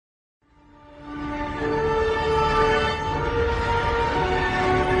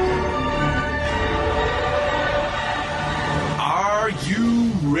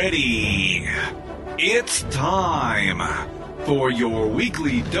It's time for your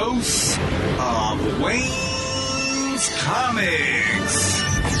weekly dose of Wayne's Comics.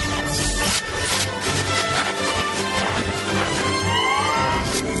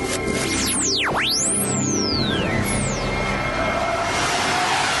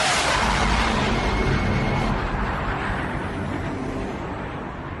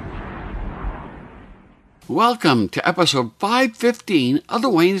 Welcome to episode 515 of the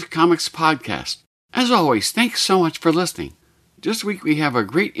Wayne's Comics podcast. As always, thanks so much for listening. This week we have a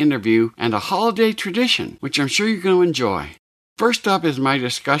great interview and a holiday tradition, which I'm sure you're going to enjoy. First up is my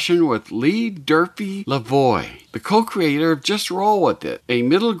discussion with Lee Durfee Lavoie, the co-creator of Just Roll With It, a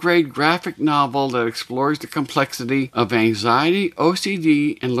middle-grade graphic novel that explores the complexity of anxiety,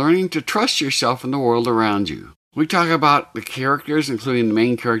 OCD, and learning to trust yourself in the world around you. We talk about the characters, including the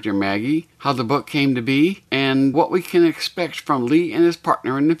main character Maggie, how the book came to be, and what we can expect from Lee and his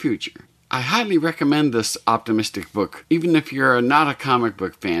partner in the future. I highly recommend this optimistic book, even if you're not a comic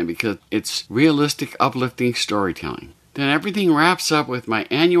book fan, because it's realistic, uplifting storytelling. Then everything wraps up with my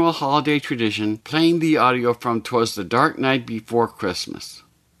annual holiday tradition, playing the audio from 'Twas the Dark Night Before Christmas.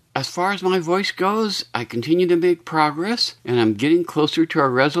 As far as my voice goes, I continue to make progress, and I'm getting closer to a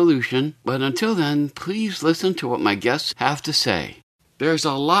resolution, but until then, please listen to what my guests have to say. There's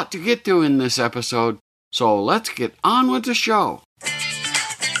a lot to get through in this episode, so let's get on with the show.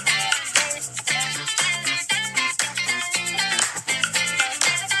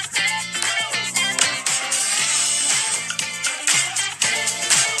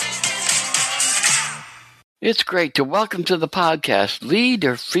 It's great to welcome to the podcast Lee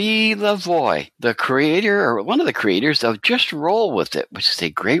Durfee Lavoie, the creator, or one of the creators of Just Roll With It, which is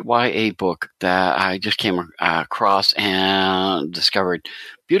a great YA book that I just came across and discovered.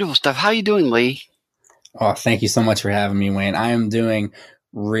 Beautiful stuff. How you doing, Lee? Oh, thank you so much for having me, Wayne. I am doing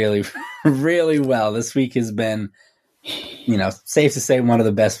really, really well. This week has been, safe to say one of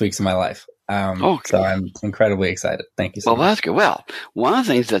the best weeks of my life. So I'm incredibly excited. Thank you so much. Well, that's good. Well, one of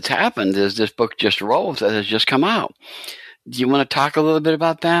the things that's happened is this book, Just Roll With It, has just come out. Do you want to talk a little bit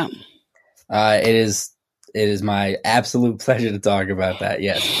about that? It is my absolute pleasure to talk about that,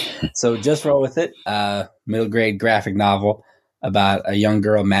 yes. So Just Roll With It, middle grade graphic novel about a young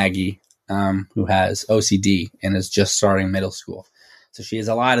girl, Maggie, who has OCD and is just starting middle school. So she has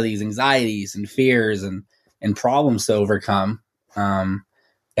a lot of these anxieties and fears and problems to overcome.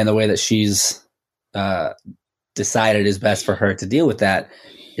 And the way that she's decided is best for her to deal with that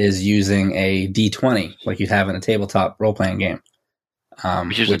is using a D20, like you'd have in a tabletop role-playing game.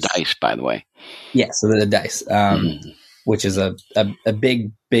 Which is a dice, by the way. Yeah, so the dice, which is a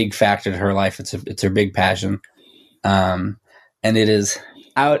big, big factor to her life. It's her big passion. And it is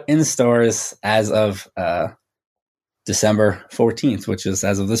out in stores as of December 14th, which is,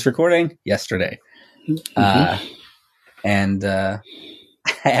 as of this recording, yesterday.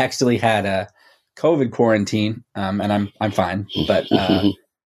 I actually had a COVID quarantine, and I'm fine, but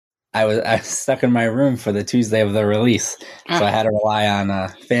I was stuck in my room for the Tuesday of the release, so I had to rely on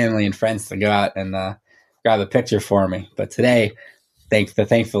family and friends to go out and grab a picture for me. But today,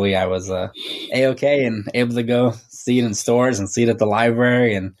 thankfully, I was A-okay and able to go see it in stores and see it at the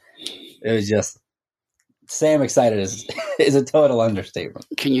library, and it was just, say I'm excited is a total understatement.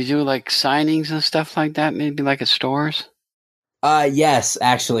 Can you do like signings and stuff like that, maybe like at stores? Yes,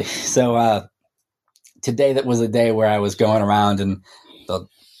 actually. So, today that was a day where I was going around and the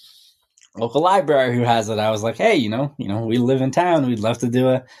local library who has it, I was like, hey, we live in town. We'd love to do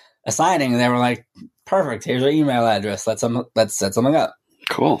a signing. And they were like, perfect. Here's our email address. Let's set something up.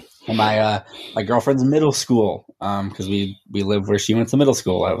 Cool. And my girlfriend's middle school, cause we live where she went to middle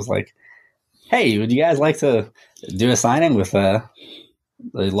school. I was like, hey, would you guys like to do a signing with, the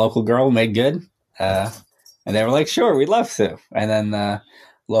local girl who made good? And they were like, sure, we'd love to. And then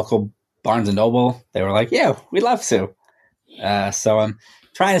local Barnes & Noble, they were like, yeah, we'd love to. So I'm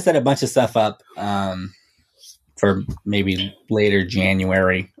trying to set a bunch of stuff up for maybe later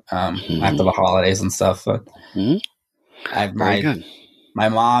January after the holidays and stuff. But my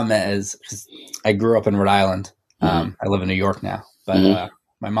mom is – I grew up in Rhode Island. I live in New York now. But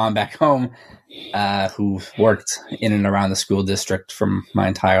my mom back home, who worked in and around the school district from my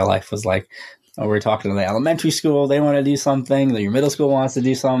entire life, was like – we're talking to the elementary school. They want to do something. Your middle school wants to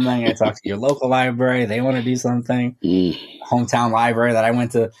do something. I talked to your local library. They want to do something. Hometown library that I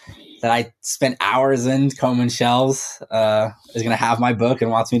went to, that I spent hours in combing shelves, is going to have my book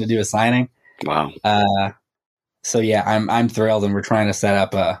and wants me to do a signing. Wow. So yeah, I'm thrilled, and we're trying to set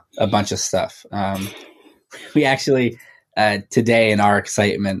up a bunch of stuff. We actually today, in our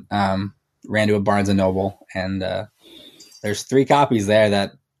excitement, ran to a Barnes and Noble, and there's 3 copies there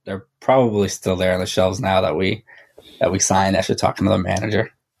that probably still there on the shelves now that we signed after talking to the manager.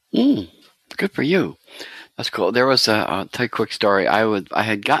 Good for you. That's cool. There was I'll tell you a quick story. I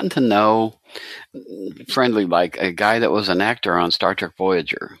had gotten to know, friendly like, a guy that was an actor on Star Trek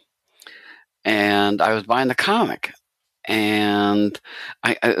Voyager, and I was buying the comic, and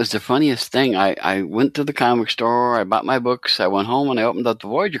it was the funniest thing. I went to the comic store, I bought my books, I went home, and I opened up the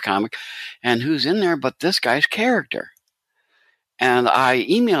Voyager comic, and who's in there but this guy's character? And I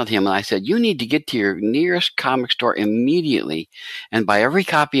emailed him and I said, you need to get to your nearest comic store immediately and buy every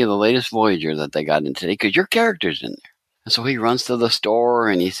copy of the latest Voyager that they got in today, because your character's in there. And so he runs to the store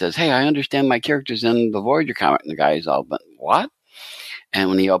and he says, hey, I understand my character's in the Voyager comic. And the guy's all, but what? And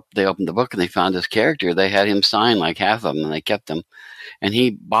when they opened the book and they found his character, they had him sign like half of them, and they kept them. And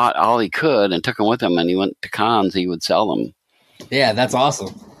he bought all he could and took them with him, and he went to cons, he would sell them. Yeah, that's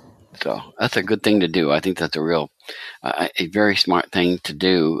awesome. So that's a good thing to do. I think that's a very smart thing to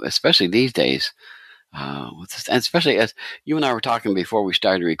do, especially these days. And especially as you and I were talking before we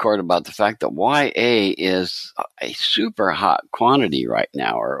started to record about the fact that YA is a super hot quantity right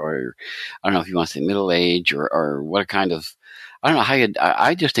now, or I don't know if you want to say middle age or what kind of, I don't know how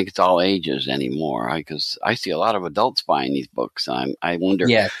I just think it's all ages anymore, because I see a lot of adults buying these books. And I wonder.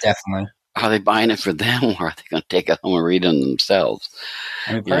 Yeah, definitely. Are they buying it for them, or are they going to take it home and read them themselves?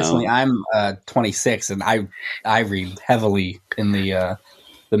 I mean, personally, I'm 26, and I read heavily in the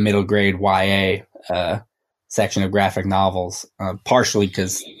middle grade YA section of graphic novels, partially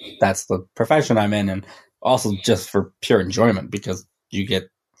because that's the profession I'm in, and also just for pure enjoyment, because you get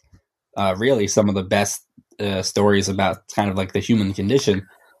really some of the best stories about kind of like the human condition,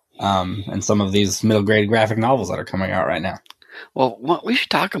 and some of these middle grade graphic novels that are coming out right now. Well, we should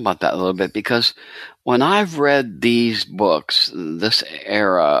talk about that a little bit, because when I've read these books, this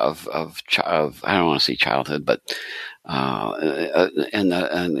era of I don't want to say childhood, but in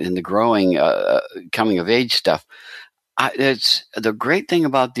the growing coming of age stuff, it's the great thing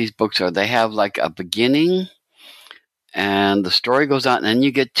about these books are they have like a beginning, and the story goes on, and then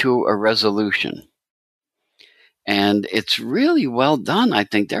you get to a resolution, and it's really well done. I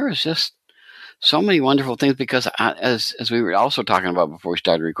think there is just so many wonderful things, because as we were also talking about before we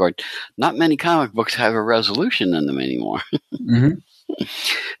started recording, not many comic books have a resolution in them anymore. Mm-hmm.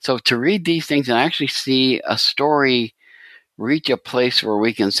 So to read these things and actually see a story reach a place where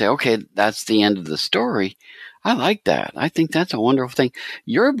we can say, okay, that's the end of the story, I like that. I think that's a wonderful thing.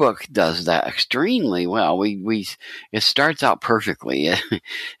 Your book does that extremely well. It starts out perfectly.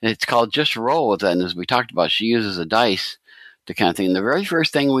 It's called Just Roll With It. And as we talked about, she uses a dice to kind of thing. And the very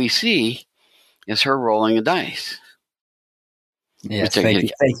first thing we see is her rolling a dice. Yes,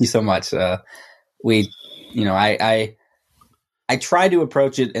 thank you so much. I try to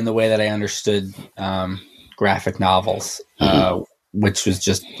approach it in the way that I understood graphic novels, which was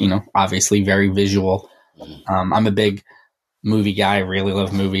just, obviously very visual. I'm a big movie guy. I really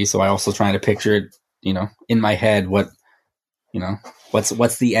love movies, so I also try to picture it, in my head. What's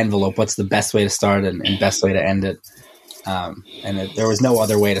the envelope? What's the best way to start and best way to end it? There was no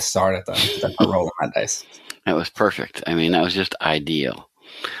other way to start it than to roll that dice. That was perfect. I mean, that was just ideal,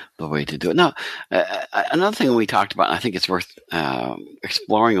 the way to do it. Now, another thing we talked about, and I think it's worth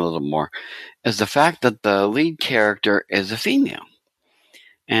exploring a little more, is the fact that the lead character is a female.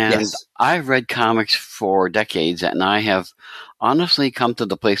 And yes. I've read comics for decades, and I have honestly come to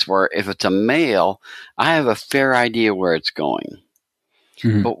the place where if it's a male, I have a fair idea where it's going.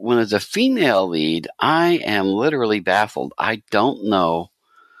 Mm-hmm. But when it's a female lead, I am literally baffled. I don't know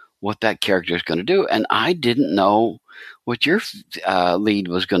what that character is going to do. And I didn't know what your lead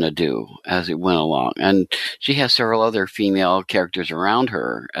was going to do as it went along. And she has several other female characters around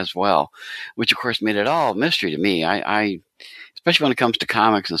her as well, which of course made it all mystery to me. I especially when it comes to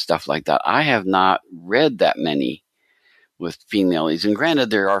comics and stuff like that, I have not read that many with female leads. And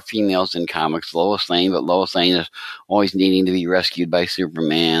granted, there are females in comics, Lois Lane, but Lois Lane is always needing to be rescued by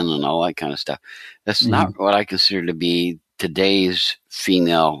Superman and all that kind of stuff. That's mm-hmm. not what I consider to be today's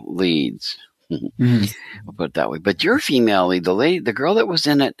female leads. Mm-hmm. I'll put it that way. But your female lead, the girl that was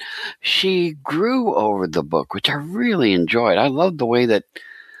in it, she grew over the book, which I really enjoyed. I loved the way that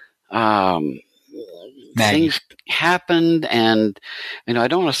things happened, and I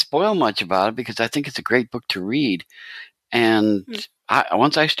don't want to spoil much about it because I think it's a great book to read. And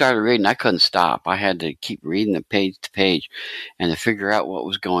once I started reading, I couldn't stop. I had to keep reading it page to page and to figure out what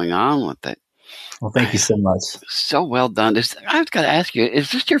was going on with it. Well, thank you so much. So well done. I've got to ask you,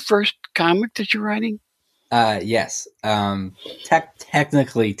 is this your first comic that you're writing? Yes.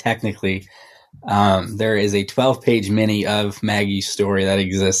 Technically, there is a 12-page mini of Maggie's story that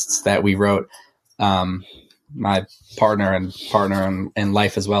exists that we wrote my partner in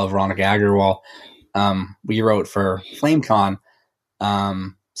life as well, Veronica Agarwal, we wrote for FlameCon.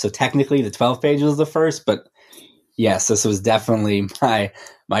 So technically the 12 page was the first, but yes, this was definitely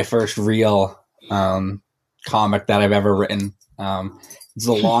my first real comic that I've ever written. It's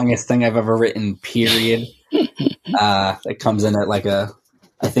the longest thing I've ever written, period. It comes in at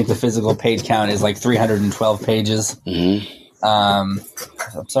I think the physical page count is like 312 pages. Mm-hmm. I'm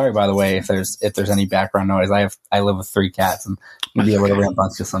sorry, by the way, if there's any background noise. I live with 3 cats and can be a little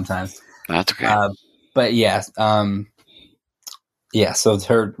rambunctious sometimes. That's okay. But yeah, so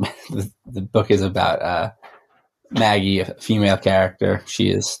the book is about Maggie, a female character.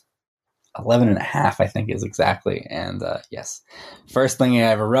 She is 11 and a half, I think is exactly. And yes, first thing I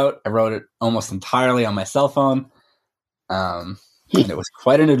ever wrote, I wrote it almost entirely on my cell phone. And it was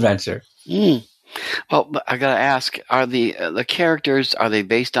quite an adventure. Mm. Well, I gotta ask: are the characters, are they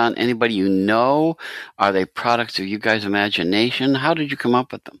based on anybody you know? Are they products of you guys' imagination? How did you come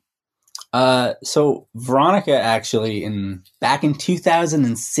up with them? So Veronica actually back in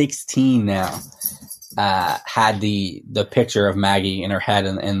 2016 now had the picture of Maggie in her head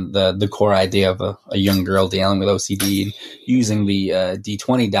and the core idea of a young girl dealing with OCD and using the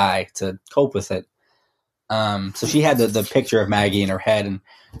D20 die to cope with it. So she had the picture of Maggie in her head, and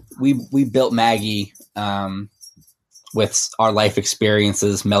we built Maggie with our life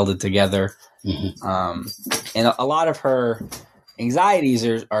experiences melded together. Mm-hmm. And a lot of her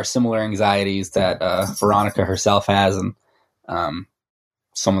anxieties are similar anxieties that Veronica herself has, and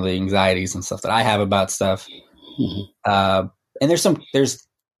some of the anxieties and stuff that I have about stuff. Mm-hmm. And there's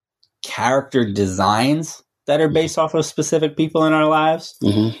character designs that are based off of specific people in our lives.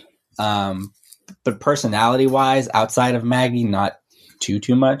 Mm-hmm. But personality wise, outside of Maggie, not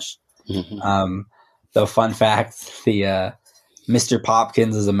too much. Mm-hmm. Though fun fact, the Mr.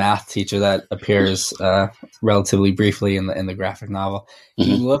 Popkins is a math teacher that appears relatively briefly in the graphic novel.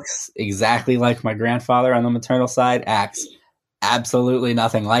 Mm-hmm. He looks exactly like my grandfather on the maternal side, acts absolutely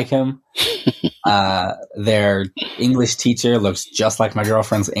nothing like him. Their English teacher looks just like my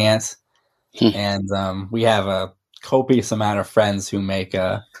girlfriend's aunt. And we have a copious amount of friends who make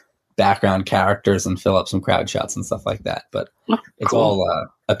background characters and fill up some crowd shots and stuff like that. But it's all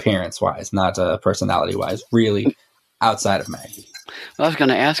appearance-wise, not personality-wise, really outside of Maggie. Well, I was going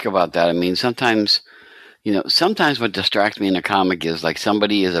to ask about that. I mean, sometimes what distracts me in a comic is like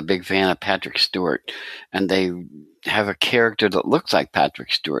somebody is a big fan of Patrick Stewart and they have a character that looks like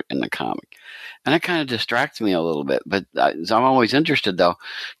Patrick Stewart in the comic. And that kind of distracts me a little bit. But I'm always interested, though,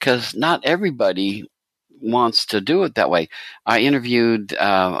 because not everybody wants to do it that way. I interviewed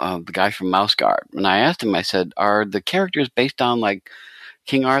the guy from Mouse Guard, and I asked him, I said, are the characters based on like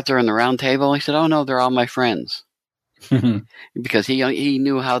King Arthur and the Round Table? He said, oh, no, they're all my friends. Because he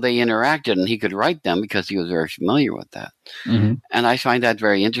knew how they interacted and he could write them because he was very familiar with that. Mm-hmm. And I find that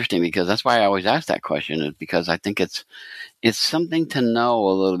very interesting because that's why I always ask that question, is because I think it's something to know a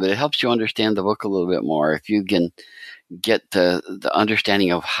little bit. It helps you understand the book a little bit more if you can get the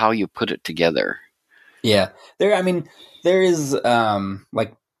understanding of how you put it together. Yeah. There is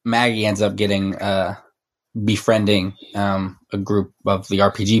like Maggie ends up getting befriending a group of the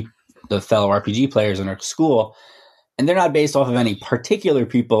fellow RPG players in her school. And they're not based off of any particular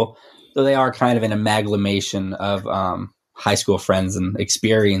people, though they are kind of an amalgamation of high school friends and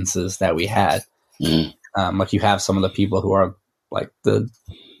experiences that we had. Mm. Like you have some of the people who are like the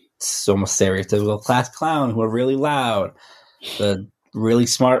almost stereotypical class clown who are really loud, the really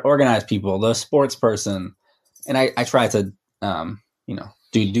smart, organized people, the sports person. And I try to,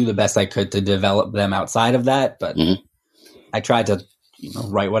 do the best I could to develop them outside of that. But I tried to,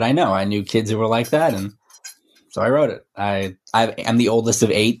 write what I know. I knew kids who were like that, and so I wrote it. I'm the oldest of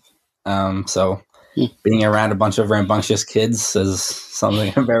 8, so being around a bunch of rambunctious kids is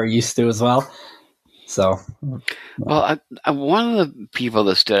something I'm very used to as well. So, well, one of the people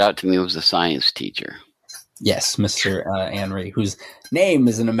that stood out to me was the science teacher. Yes, Mr. Anri, whose name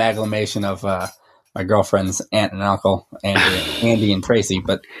is an amalgamation of my girlfriend's aunt and uncle, Andy and Tracy,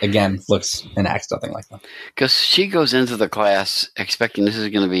 but again, looks and acts nothing like them. Because she goes into the class expecting this is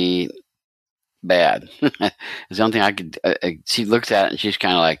going to be bad. It's the only thing I could. She looks at it and she's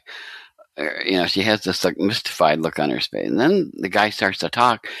kind of like, she has this like mystified look on her face. And then the guy starts to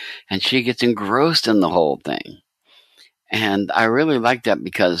talk, and she gets engrossed in the whole thing. And I really like that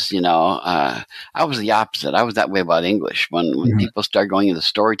because I was the opposite. I was that way about English when people start going into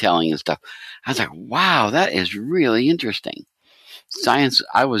storytelling and stuff. I was like, wow, that is really interesting. Science,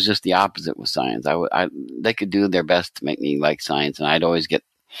 I was just the opposite with science. They could do their best to make me like science, and I'd always get.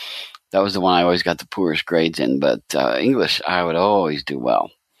 That was the one I always got the poorest grades in, but English, I would always do well.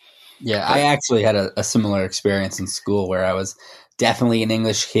 Yeah, I actually had a similar experience in school where I was definitely an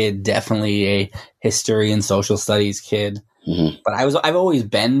English kid, definitely a history and social studies kid. Mm-hmm. But I've always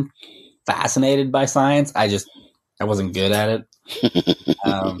been fascinated by science. I wasn't good at it.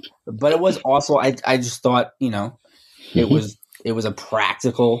 But it was also I just thought, it was a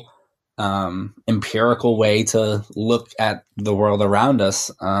practical, empirical way to look at the world around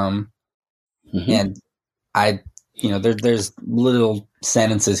us. And there's little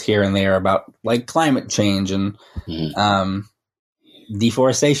sentences here and there about like climate change and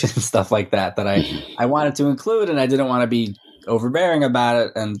deforestation and stuff like that I wanted to include, and I didn't want to be overbearing about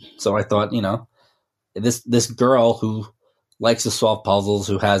it. And so I thought, this girl who likes to solve puzzles,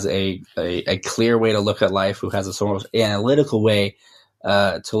 who has a clear way to look at life, who has a sort of analytical way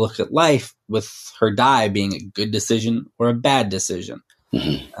to look at life, with her die being a good decision or a bad decision.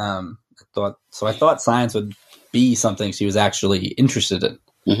 I thought science would be something she was actually interested in.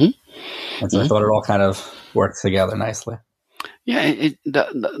 And so I thought it all kind of worked together nicely. Yeah,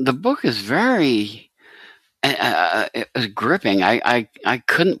 the book is very it was gripping. I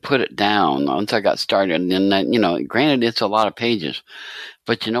couldn't put it down once I got started. And then, granted, it's a lot of pages,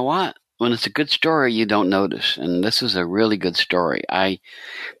 but you know what? When it's a good story, you don't notice. And this is a really good story.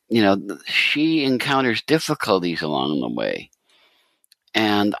 She encounters difficulties along the way,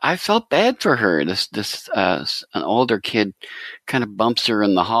 and I felt bad for her. This an older kid kind of bumps her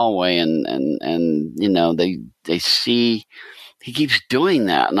in the hallway, and they see he keeps doing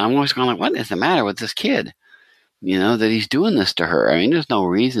that, and I'm always going like, what is the matter with this kid? That he's doing this to her. I mean, there's no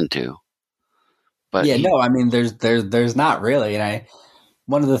reason to. But there's not really. And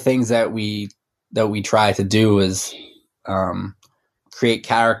one of the things that we try to do is create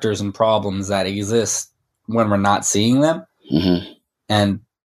characters and problems that exist when we're not seeing them. Mm-hmm. And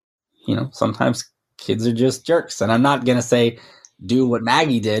sometimes kids are just jerks. And I'm not gonna say do what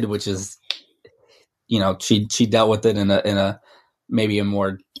Maggie did, which is, she dealt with it in a maybe a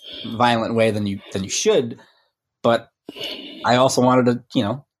more violent way than you should. But I also wanted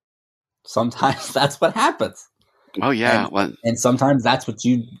to, sometimes that's what happens. Oh yeah, and sometimes that's what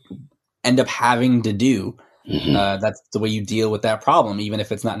you end up having to do. That's the way you deal with that problem, even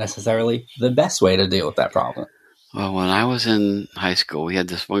if it's not necessarily the best way to deal with that problem. Well, when I was in high school, we had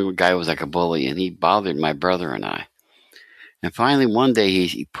this one guy who was like a bully, and he bothered my brother and I. And finally, one day,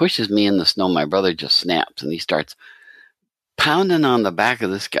 he pushes me in the snow. My brother just snaps, and he starts pounding on the back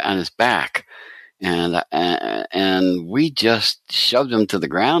of this guy, on his back. And we just shoved him to the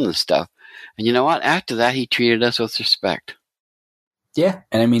ground and stuff. And you know what? After that, he treated us with respect. Yeah.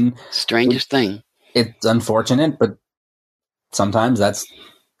 And I mean, strangest thing. It's unfortunate, but sometimes that's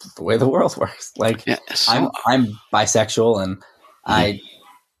the way the world works. Like, yeah, I'm bisexual, and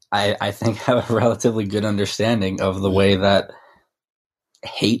I think have a relatively good understanding of the way that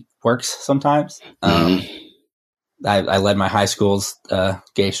hate works sometimes. I led my high school's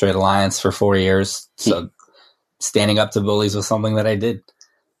Gay Straight Alliance for 4 years. So standing up to bullies was something that I did.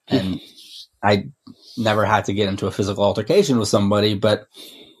 And I never had to get into a physical altercation with somebody, but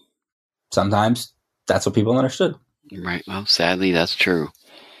sometimes that's what people understood. Right. Well, sadly, that's true.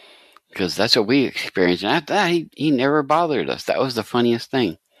 Because that's what we experienced. And after that, he never bothered us. That was the funniest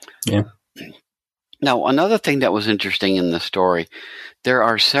thing. Yeah. Now, another thing that was interesting in the story, there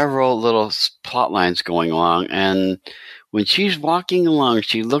are several little plot lines going along, and when she's walking along,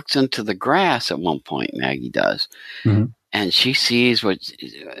 she looks into the grass at one point, Maggie does, and she sees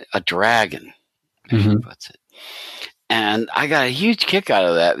a dragon, as she puts it. And I got a huge kick out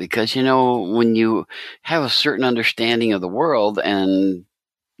of that because, when you have a certain understanding of the world and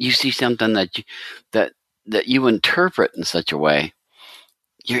you see something that you interpret in such a way,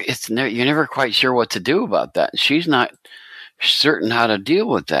 you're never quite sure what to do about that. She's not certain how to deal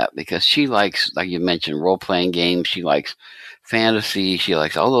with that because she likes, like you mentioned, role-playing games. She likes fantasy. She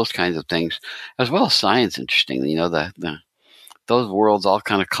likes all those kinds of things, as well as science, interestingly. Those worlds all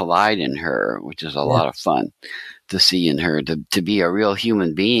kind of collide in her, which is a lot of fun to see in her, to be a real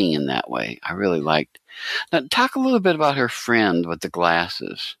human being in that way. I really liked. Now, talk a little bit about her friend with the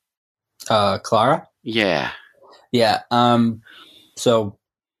glasses. Clara? Yeah. Yeah. So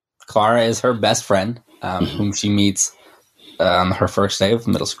Clara is her best friend, whom she meets on her first day of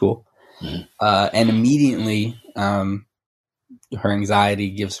middle school. And immediately her anxiety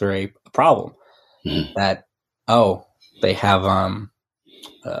gives her a problem that, they have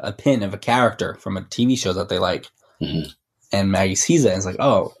a pin of a character from a TV show that they like. And Maggie sees it and is like,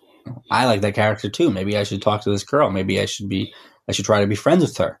 oh, I like that character too. Maybe I should talk to this girl. Maybe I should try to be friends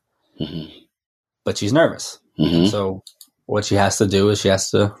with her. But she's nervous. So what she has to do is she has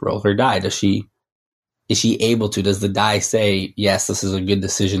to roll her die. Is is she able to? Does the die say, yes, this is a good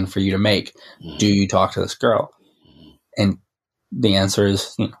decision for you to make? Do you talk to this girl? And the answer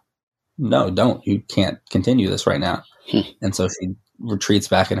is, no, don't. You can't continue this right now. And so she retreats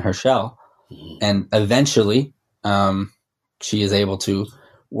back in her shell. And eventually, she is able to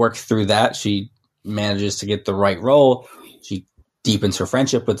work through that. She manages to get the right role. She deepens her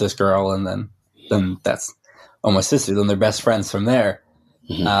friendship with this girl, and then that's almost sister. Then they're best friends from there.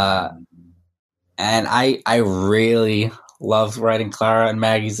 And I really loved writing Clara and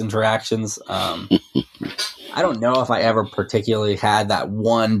Maggie's interactions. I don't know if I ever particularly had that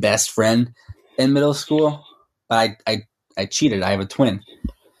one best friend in middle school, but I cheated. I have a twin.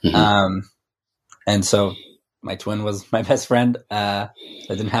 And so my twin was my best friend. I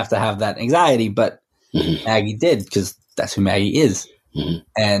didn't have to have that anxiety, but Maggie did, because that's who Maggie is.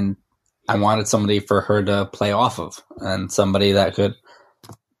 And I wanted somebody for her to play off of, and somebody that could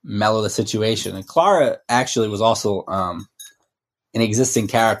mellow the situation. And Clara actually was also an existing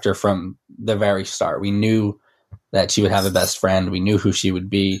character from the very start. We knew that she would have a best friend. We knew who she would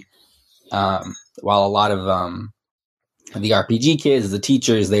be. While a lot of the RPG kids, the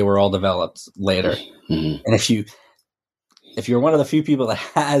teachers, they were all developed later. And if you're one of the few people that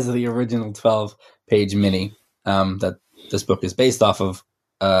has the original 12-page mini that this book is based off of,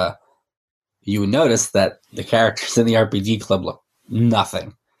 you would notice that the characters in the RPG club look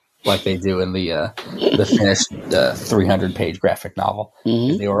nothing like they do in the finished 300-page graphic novel.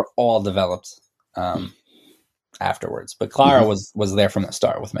 They were all developed afterwards. But Clara was there from the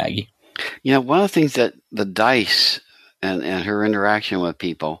start with Maggie. One of the things that the dice and her interaction with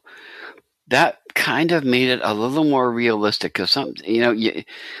people, that kind of made it a little more realistic, because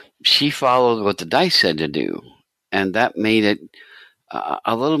she followed what the dice said to do, and that made it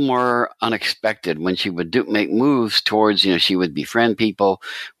a little more unexpected when she would make moves towards, she would befriend people,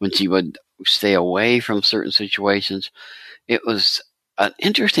 when she would stay away from certain situations. It was an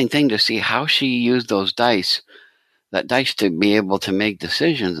interesting thing to see how she used that dice to be able to make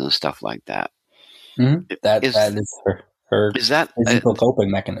decisions and stuff like that. That is her physical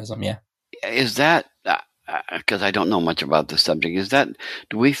coping mechanism. Yeah. Is that, because I don't know much about the subject,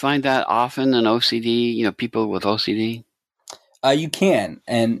 do we find that often in OCD, people with OCD? You can.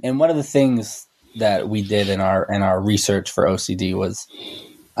 And one of the things that we did in our research for OCD was,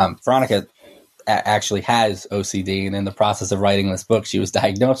 Veronica actually has OCD, and in the process of writing this book, she was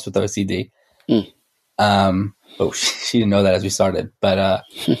diagnosed with OCD. But she didn't know that as we started. But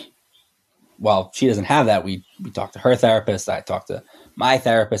while she doesn't have that, we talked to her therapist. I talked to my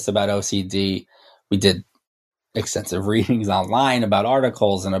therapist about OCD. We did extensive readings online about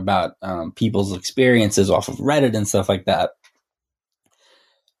articles and about people's experiences off of Reddit and stuff like that.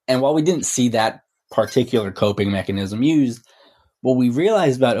 And while we didn't see that particular coping mechanism used, what we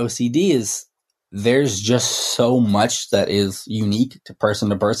realized about OCD is there's just so much that is unique to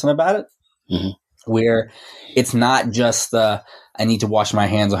person about it, where it's not just I need to wash my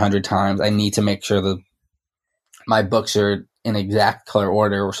hands 100 times. I need to make sure that my books are in exact color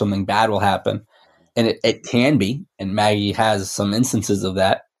order or something bad will happen. And it can be, and Maggie has some instances of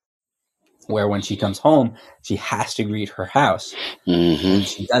that, where when she comes home, she has to greet her house. And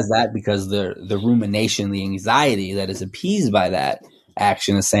she does that because the rumination, the anxiety that is appeased by that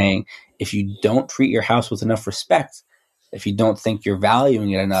action is saying, if you don't treat your house with enough respect, if you don't think you're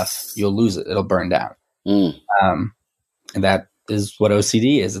valuing it enough, you'll lose it. It'll burn down. And that is what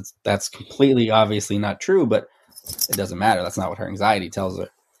OCD is. That's completely obviously not true, but it doesn't matter. That's not what her anxiety tells her.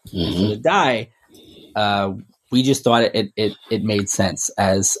 And for the die, we just thought it made sense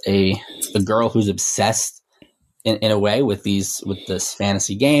as a girl who's obsessed in a way with this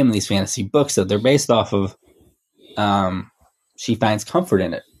fantasy game, these fantasy books that they're based off of. She finds comfort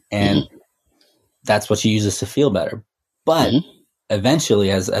in it, and that's what she uses to feel better. But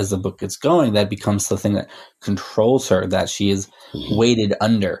eventually, as the book gets going, that becomes the thing that controls her, that she is weighted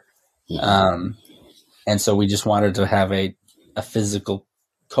under. And so we just wanted to have a physical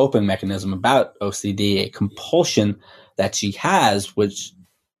coping mechanism about OCD, a compulsion that she has, which,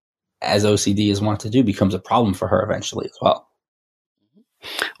 as OCD is wont to do, becomes a problem for her eventually as well.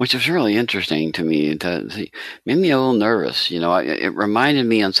 Which is really interesting to me. Made me a little nervous. It reminded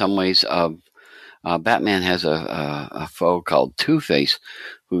me in some ways of Batman has a foe called Two-Face,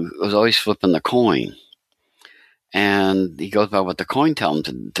 who was always flipping the coin. And he goes by what the coin tells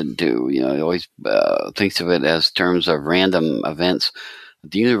him to do. He always thinks of it as terms of random events.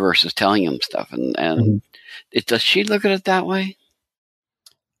 The universe is telling him stuff. And does she look at it that way?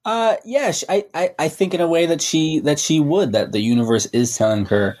 Yes, I think in a way that she would, that the universe is telling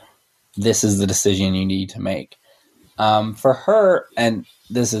her this is the decision you need to make. For her, and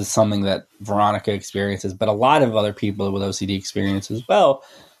this is something that Veronica experiences, but a lot of other people with OCD experience as well.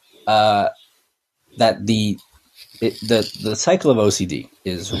 That the cycle of OCD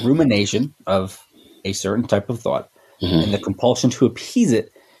is rumination of a certain type of thought, and the compulsion to appease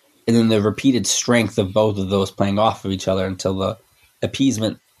it, and then the repeated strength of both of those playing off of each other until the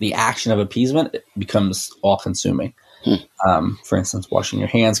appeasement, the action of appeasement, becomes all-consuming. For instance, washing your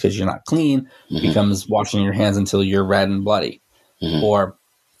hands because you're not clean becomes washing your hands until you're red and bloody. Or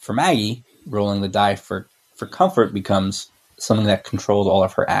for Maggie, rolling the die for comfort becomes something that controls all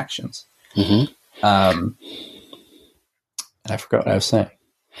of her actions. And I forgot what I was saying.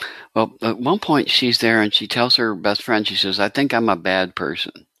 Well, at one point she's there and she tells her best friend, she says, "I think I'm a bad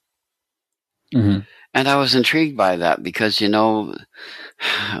person." And I was intrigued by that because, we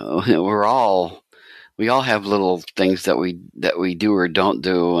all have little things that we do or don't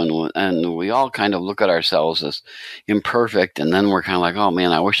do, and we all kind of look at ourselves as imperfect, and then we're kind of like, oh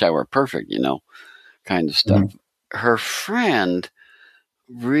man, I wish I were perfect, kind of stuff. Her friend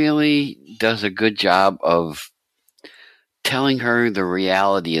really does a good job of telling her the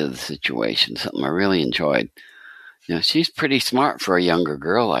reality of the situation, something I really enjoyed. She's pretty smart for a younger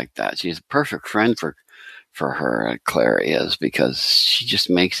girl like that. She's a perfect friend for her, Claire is, because she just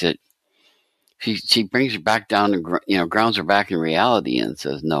makes it, she brings her back down to, grounds her back in reality and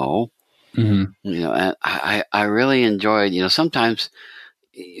says, no. And I really enjoyed, sometimes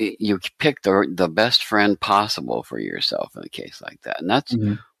you pick the best friend possible for yourself in a case like that. And that's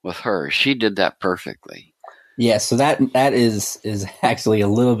with her. She did that perfectly. Yeah, so that is actually a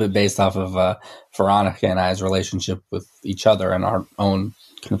little bit based off of Veronica and I's relationship with each other and our own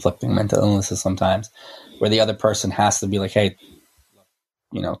conflicting mental illnesses sometimes, where the other person has to be like, hey,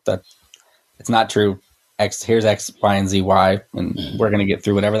 that it's not true. Here's X, Y, and Z, Y, and we're going to get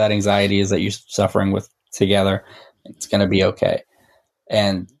through whatever that anxiety is that you're suffering with together. It's going to be okay.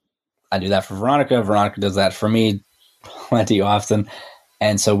 And I do that for Veronica. Veronica does that for me plenty often.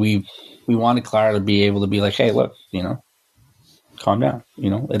 And so we wanted Clara to be able to be like, hey, look, calm down.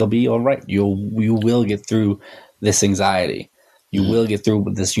 It'll be all right. You will get through this anxiety. You will get through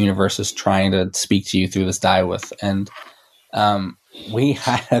what this universe is trying to speak to you through this die with. And we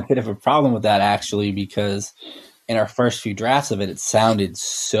had a bit of a problem with that, actually, because in our first few drafts of it, it sounded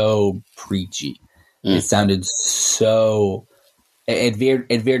so preachy. It sounded so... It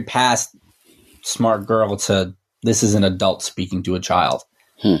veered past smart girl to this is an adult speaking to a child.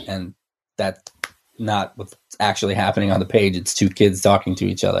 And that's not what's actually happening on the page. It's two kids talking to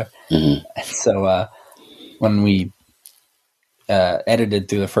each other. And so when we edited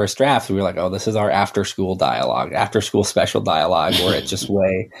through the first draft, we were like, oh, this is our after school special dialogue, where it's just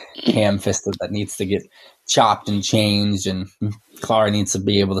way ham-fisted that needs to get chopped and changed, and Clara needs to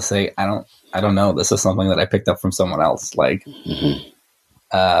be able to say, I don't know, this is something that I picked up from someone else.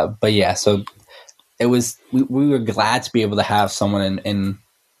 But yeah, so it was, we were glad to be able to have someone in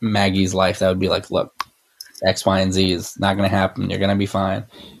Maggie's life that would be like, look, X, Y, and Z is not going to happen. You're going to be fine.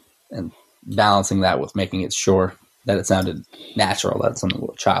 And balancing that with making it sure that it sounded natural, that something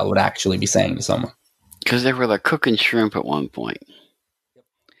a child would actually be saying to someone. Because they were like cooking shrimp at one point.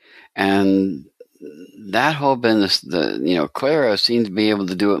 And that whole business, Clara seemed to be able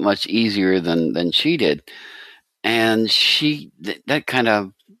to do it much easier than she did. And that kind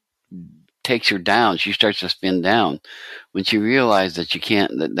of takes her down. She starts to spin down when she realized that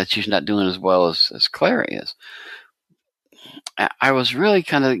that she's not doing as well as Clara is. I was really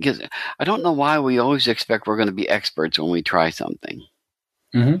I don't know why we always expect we're going to be experts when we try something.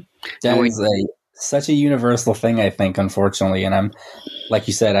 That is such a universal thing, I think, unfortunately. And I'm, like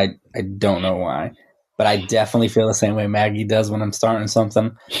you said, I don't know why, but I definitely feel the same way Maggie does when I'm starting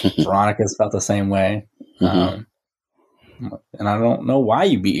something. Veronica's felt the same way. And I don't know why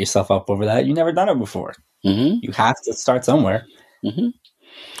you beat yourself up over that. You've never done it before. You have to start somewhere.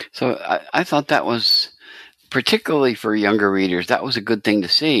 So I thought that was, particularly for younger readers, that was a good thing to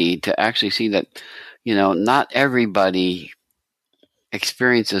see, to actually see that, not everybody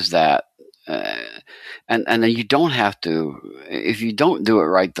experiences that. And then you don't have to, if you don't do it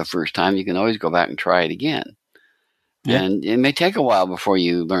right the first time, you can always go back and try it again. Yeah. And it may take a while before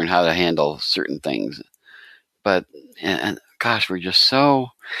you learn how to handle certain things. But, and gosh, we're just so,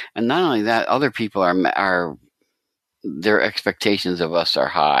 and not only that, other people their expectations of us are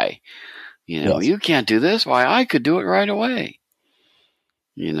high. Yes. You can't do this. Why, I could do it right away.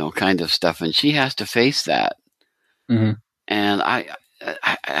 Kind of stuff. And she has to face that. And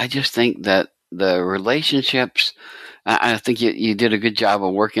I just think that the relationships, I think you did a good job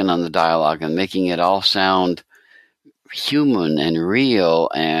of working on the dialogue and making it all sound human and real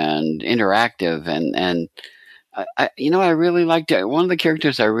and interactive. And I really liked it. One of the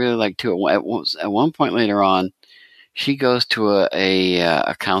characters I really liked too. At one point later on, she goes to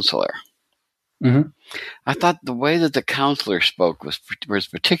a counselor. Mm-hmm. I thought the way that the counselor spoke was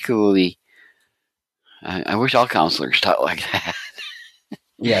particularly. I wish all counselors talked like that.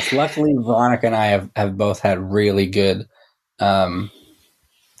 Yes, luckily Veronica and I have both had really good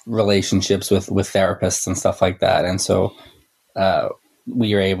relationships with therapists and stuff like that, and so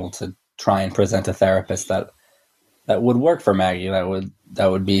we are able to try and present a therapist that would work for Maggie.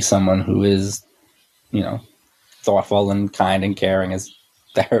 That would be someone who is, thoughtful and kind and caring as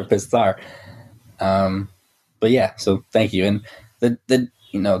therapists are. But yeah, so thank you. And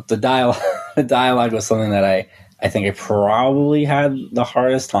the dialogue the dialogue was something that I think I probably had the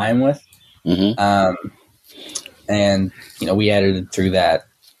hardest time with. Mm-hmm. And we edited through that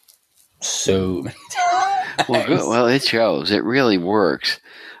so many times. Well, good. Well, it shows. It really works.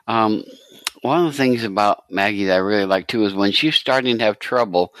 One of the things about Maggie that I really like too is when she's starting to have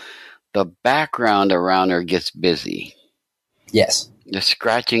trouble, the background around her gets busy. Yes. The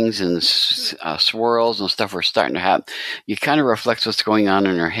scratchings and swirls and stuff are starting to happen. It kind of reflects what's going on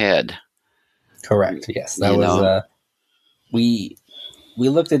in her head. Correct. Yes, that was. We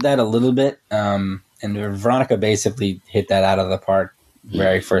looked at that a little bit, and Veronica basically hit that out of the park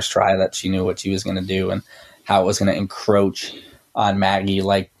very first try. That she knew what she was going to do and how it was going to encroach on Maggie,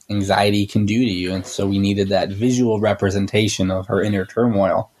 like anxiety can do to you. And so we needed that visual representation of her inner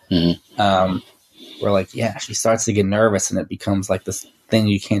turmoil. Mm-hmm. We're like, yeah, she starts to get nervous, and it becomes like this thing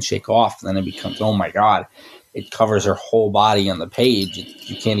you can't shake off. And then it becomes, oh my God. It covers her whole body on the page.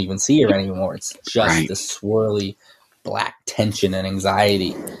 You can't even see her anymore. It's just this swirly black tension and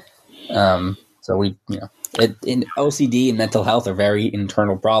anxiety. So we, in OCD and mental health are very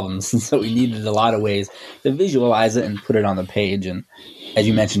internal problems. And so we needed a lot of ways to visualize it and put it on the page. And as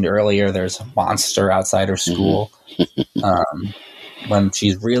you mentioned earlier, there's a monster outside her school. When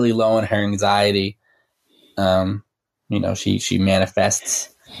she's really low in her anxiety, she manifests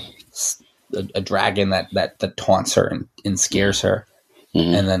a dragon that taunts her and scares her.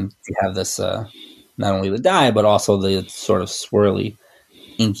 Mm-hmm. And then you have this not only the dye, but also the sort of swirly,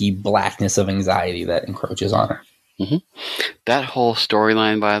 inky blackness of anxiety that encroaches on her. Mm-hmm. That whole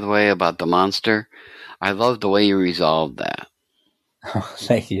storyline, by the way, about the monster, I love the way you resolved that. Oh,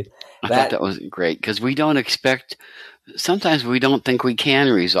 thank you. I thought that was great because we don't expect. Sometimes we don't think we can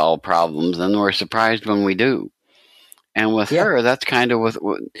resolve problems, and we're surprised when we do. And with her, that's kind of with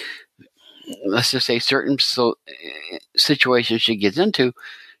let's just say certain situations she gets into,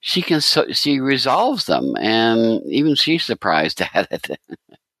 she resolves them, and even she's surprised at it.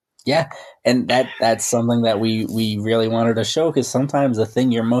 Yeah, and that's something that we really wanted to show, because sometimes the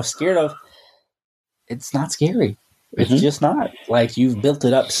thing you're most scared of, it's not scary. It's just not. Like, you've built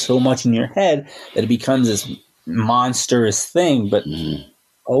it up so much in your head that it becomes this monstrous thing, but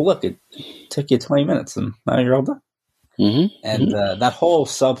oh look, it took you 20 minutes and now you're all done. And that whole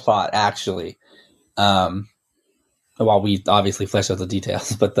subplot actually, while we obviously flesh out the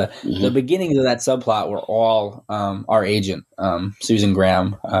details, but the beginnings of that subplot were all our agent, Susan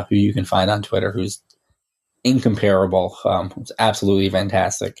Graham, who you can find on Twitter, who's incomparable, who's absolutely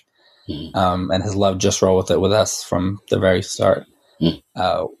fantastic, and has loved Just Roll With It with us from the very start.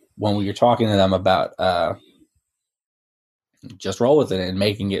 When we were talking to them about Just Roll With It and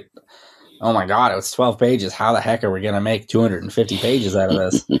making it, oh my God, it was 12 pages. How the heck are we going to make 250 pages out of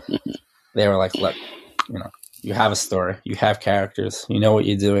this? They were like, look, you have a story, you have characters, you know what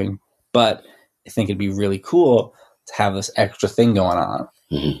you're doing, but I think it'd be really cool to have this extra thing going on.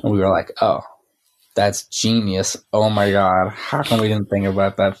 And we were like, oh, that's genius. Oh my God, how come we didn't think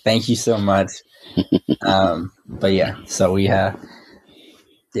about that? Thank you so much. But yeah, so we had,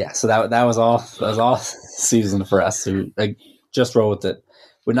 so that was all Susan for us. Who Just Roll With It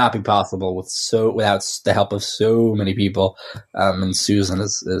would not be possible without the help of so many people. And Susan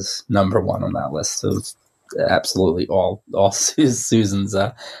is number one on that list. So it's absolutely all Susan's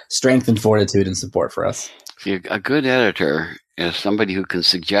strength and fortitude and support for us. See, a good editor is somebody who can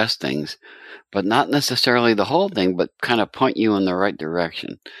suggest things, but not necessarily the whole thing, but kind of point you in the right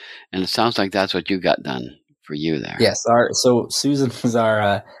direction. And it sounds like that's what you got done for you there. Yes. So Susan was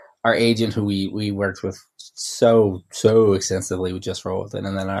our agent who we worked with so extensively. We Just Roll With It.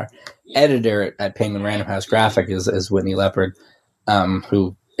 And then our editor at Penguin Random House Graphic is Whitney Leopard,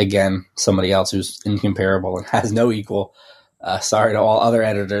 who, again, somebody else who's incomparable and has no equal. Sorry to all other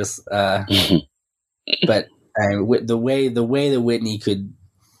editors. But the way that Whitney could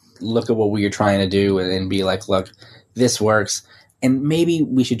look at what we were trying to do and be like, look, this works, and maybe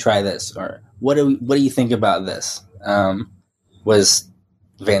we should try this, or what do you think about this? Was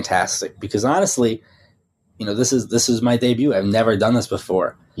fantastic, because honestly, this is my debut. I've never done this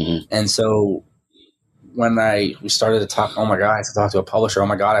before. And so when we started to talk, oh my God, I have to talk to a publisher. Oh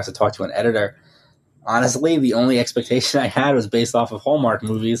my God, I have to talk to an editor. Honestly, the only expectation I had was based off of Hallmark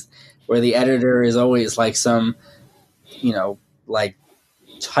movies, where the editor is always like some, like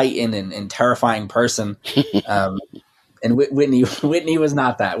titan and terrifying person. And Whitney was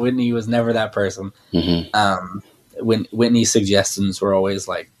not that. Whitney was never that person. When Whitney's suggestions were always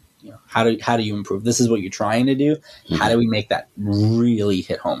like, how do you improve? This is what you're trying to do. How do we make that really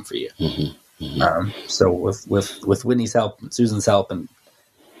hit home for you? So with Whitney's help, Susan's help, and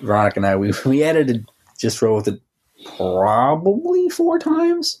Veronica and I, we edited Just Roll With It probably 4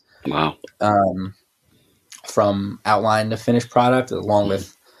 times. Wow. From outline to finished product, along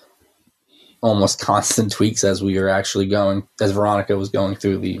with almost constant tweaks as we were actually going, as Veronica was going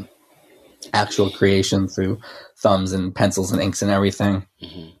through the actual creation through thumbs and pencils and inks and everything.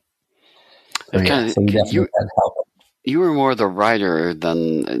 So we definitely had help. You were more the writer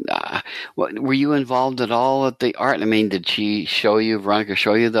than. Were you involved at all at the art? I mean, did Veronica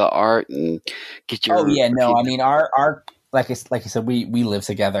show you the art and get your? Oh yeah, no. I mean, our like I said, we live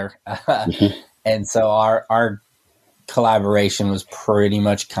together, and so our collaboration was pretty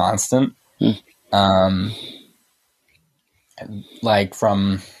much constant. Like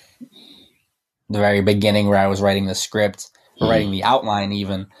from the very beginning, where I was writing the script, or writing the outline,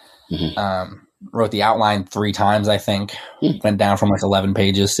 even. Wrote the outline 3 times, I think. Went down from like 11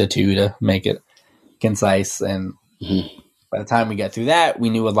 pages to 2 to make it concise. And by the time we get through that, we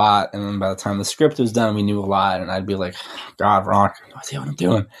knew a lot. And then by the time the script was done, we knew a lot. And I'd be like, God, Veronica, I have no idea what I'm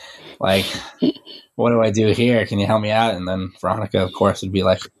doing. Like, what do I do here? Can you help me out? And then Veronica, of course, would be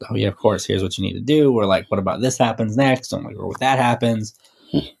like, oh yeah, of course, here's what you need to do. Or like, what about this happens next? I'm like, or what that happens.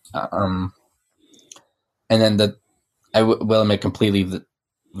 And then I will admit completely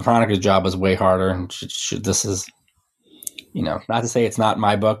Veronica's job was way harder, and this is, not to say it's not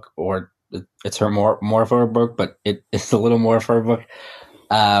my book or it's her more of her book, but it's a little more of her book,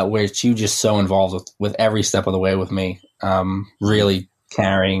 where she was just so involved with every step of the way with me, really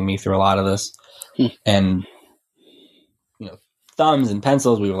carrying me through a lot of this. And thumbs and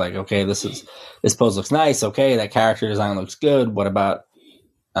pencils, we were like, okay, this pose looks nice. Okay, that character design looks good. What about?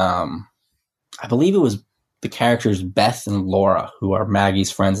 I believe it was the characters Beth and Laura, who are Maggie's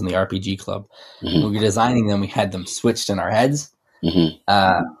friends in the RPG club. When we were designing them, we had them switched in our heads.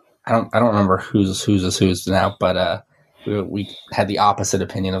 I don't remember who's now, but we had the opposite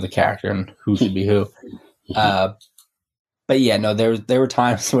opinion of the character and who should be who. But yeah, no, there were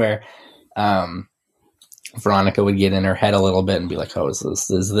times where Veronica would get in her head a little bit and be like, "Oh, is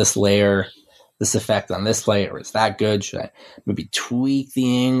this layer, this effect on this layer, is that good? Should I maybe tweak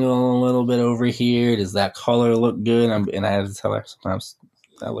the angle a little bit over here? Does that color look good?" And I had to tell her sometimes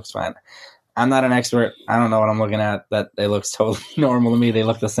that looks fine. I'm not an expert. I don't know what I'm looking at. That it looks totally normal to me. They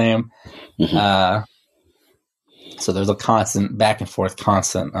look the same. So there's a constant back and forth,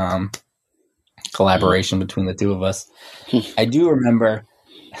 constant collaboration between the two of us. I do remember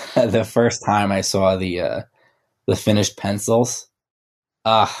the first time I saw the finished pencils.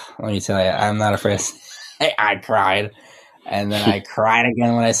 Let me tell you, I'm not afraid to say I cried. And then I cried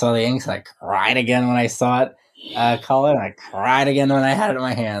again when I saw the inks. I cried again when I saw it color. And I cried again when I had it in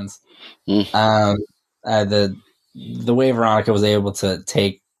my hands. The way Veronica was able to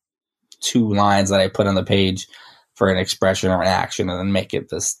take 2 lines that I put on the page for an expression or an action and then make it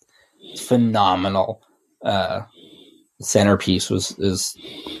this phenomenal centerpiece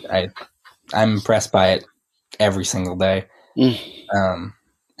I'm impressed by it every single day.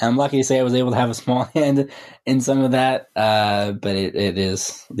 I'm lucky to say I was able to have a small hand in some of that, but it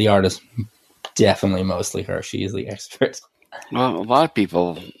is, the art is definitely mostly her. She is the expert. Well, a lot of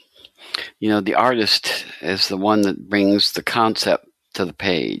people, the artist is the one that brings the concept to the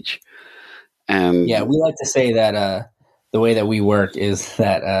page. Yeah, we like to say that the way that we work is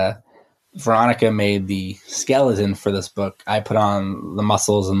that Veronica made the skeleton for this book. I put on the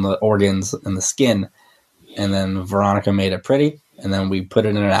muscles and the organs and the skin, and then Veronica made it pretty, and then we put it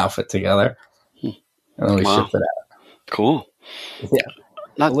in an outfit together, and then we shipped it out. Cool. Yeah,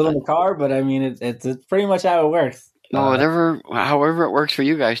 not a little macabre, but I mean, it's pretty much how it works. No, however it works for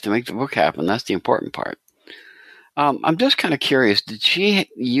you guys to make the book happen. That's the important part. I'm just kind of curious. Did she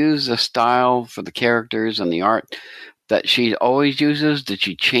use a style for the characters and the art that she always uses? Did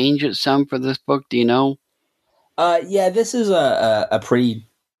she change it some for this book? Do you know? Yeah, this is a pretty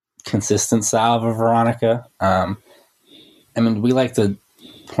consistent style of Veronica. I mean, we like to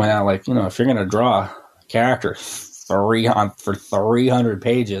point out, like, if you're going to draw a character for 300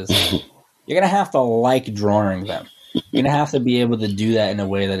 pages, you're going to have to like drawing them. You're going to have to be able to do that in a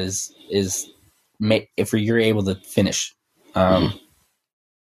way that is if you're able to finish. And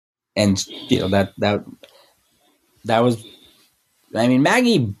that was, I mean,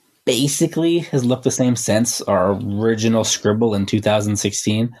 Maggie basically has looked the same since our original scribble in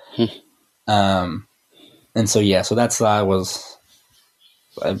 2016. And so that's was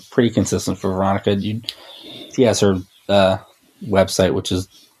pretty consistent for Veronica. She has her website, which is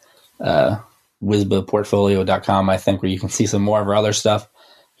wizbaportfolio.com, I think, where you can see some more of her other stuff.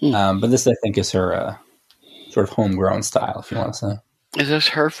 But this, I think, is her sort of homegrown style, if you want to say. Is this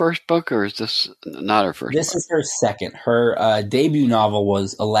her first book, or is this not her first book? This is her second. Her debut novel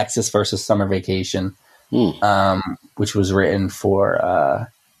was Alexis versus Summer Vacation, which was written for a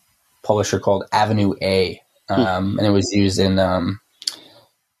publisher called Avenue A. And it was used in an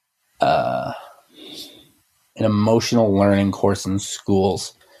emotional learning course in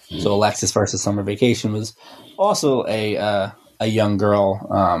schools. So Alexis versus Summer Vacation was also a young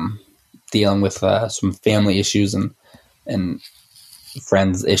girl dealing with some family issues and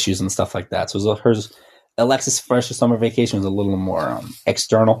friends issues and stuff like that. So hers, Alexis versus Summer Vacation, was a little more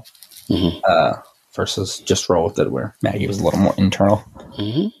external versus Just Roll With It, where Maggie was a little more internal.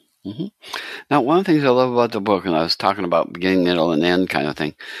 Now, one of the things I love about the book, and I was talking about beginning, middle, and end kind of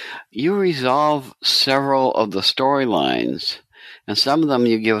thing, you resolve several of the storylines, and some of them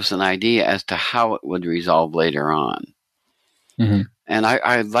you give us an idea as to how it would resolve later on. And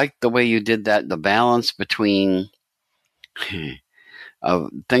I like the way you did that, the balance between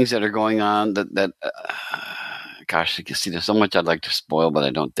things that are going on gosh, you can see there's so much I'd like to spoil, but I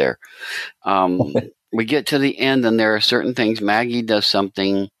don't dare. We get to the end, and there are certain things. Maggie does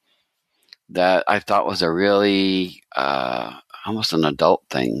something that I thought was a really almost an adult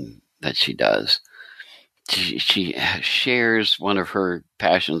thing that she does. She shares one of her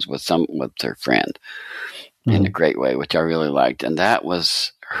passions with her friend in a great way, which I really liked. And that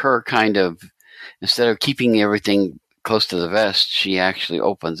was her kind of, instead of keeping everything close to the vest, she actually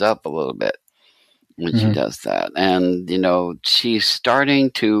opens up a little bit when she does that. And, she's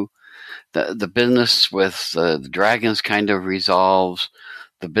starting to, the business with the dragons kind of resolves.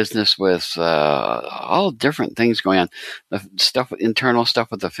 The business with all different things going on. The stuff, internal stuff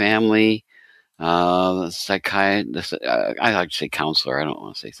with the family, psychiatrist, I like to say counselor, I don't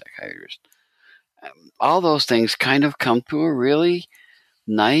want to say psychiatrist. All those things kind of come to a really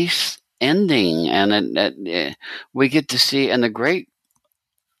nice ending, and we get to see. And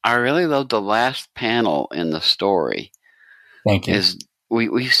I really love the last panel in the story. Thank you. Is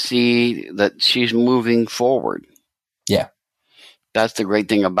we see that she's moving forward. Yeah. That's the great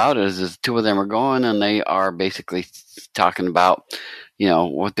thing about it, is the two of them are going, and they are basically talking about,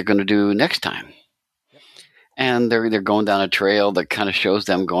 what they're going to do next time. And they're going down a trail that kind of shows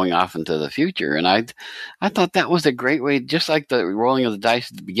them going off into the future. And I thought that was a great way, just like the rolling of the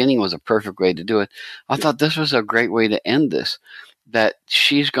dice at the beginning was a perfect way to do it. I thought this was a great way to end this, that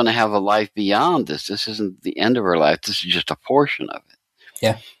she's going to have a life beyond this. This isn't the end of her life. This is just a portion of it.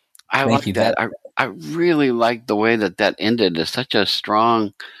 Yeah. I like that. I really like the way that ended. It's such a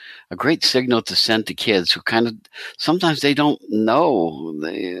great signal to send to kids who kind of, sometimes they don't know,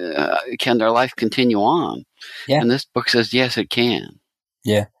 can their life continue on? Yeah. And this book says, yes, it can.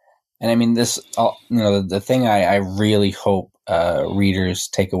 Yeah. And I mean, this, the thing I really hope readers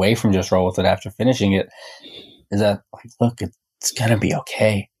take away from Just Roll With It after finishing it is that, look, it's going to be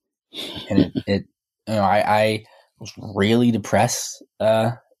okay. And I was really depressed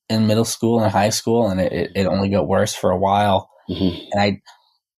in middle school and high school, and it only got worse for a while. And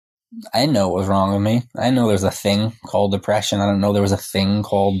I know what was wrong with me. I know there's a thing called depression. I didn't know there was a thing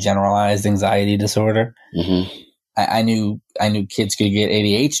called generalized anxiety disorder. I knew kids could get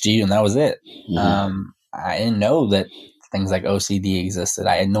ADHD, and that was it. I didn't know that things like OCD existed.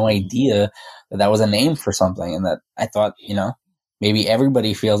 I had no idea that was a name for something, and that I thought, maybe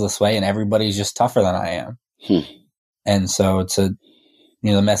everybody feels this way, and everybody's just tougher than I am. And so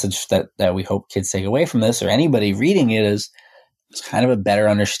the message that we hope kids take away from this, or anybody reading it, is it's kind of a better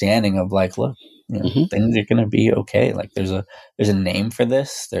understanding of look, things are going to be okay. There's a name for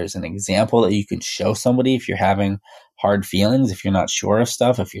this. There's an example that you can show somebody if you're having hard feelings, if you're not sure of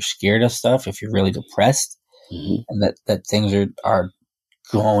stuff, if you're scared of stuff, if you're really depressed, and that things are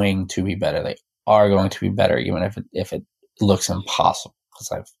going to be better. They are going to be better, even if it looks impossible.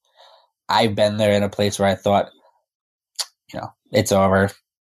 Because I've been there in a place where I thought, it's over.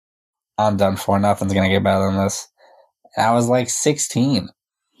 I'm done for. Nothing's going to get better than this. And I was 16.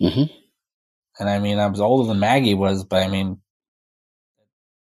 And I mean, I was older than Maggie was, but I mean,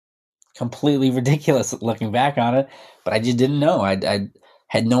 completely ridiculous looking back on it. But I just didn't know. I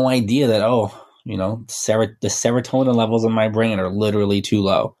had no idea that, the serotonin levels in my brain are literally too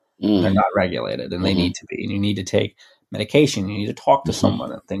low. They're not regulated, and they need to be. And you need to take medication. You need to talk to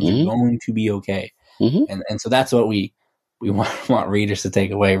someone, and things are going to be okay. And so that's what we want readers to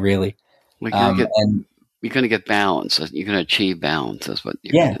take away, really. You're going to get balance. You're going to achieve balance. That's what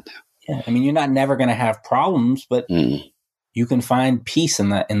you're going to do. Yeah. I mean, you're not never going to have problems, but you can find peace in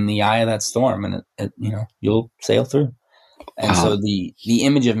the eye of that storm, and it you'll sail through. And so the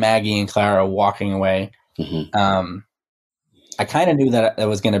image of Maggie and Clara walking away, I kind of knew that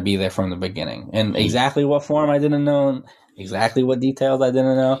was going to be there from the beginning. And exactly what form I didn't know, and exactly what details I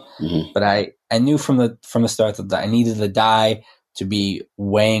didn't know. But I knew from the start that I needed the die to be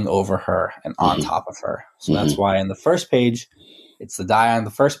weighing over her and on top of her. So that's why in the first page, it's the die on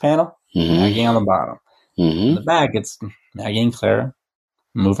the first panel, Maggie on the bottom. In the back, it's Maggie and Clara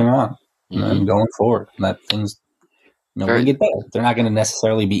moving on and going forward. And that things will get better. They're not going to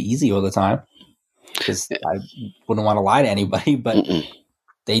necessarily be easy all the time, because I wouldn't want to lie to anybody, but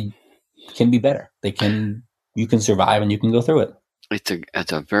they can be better. You can survive and you can go through it.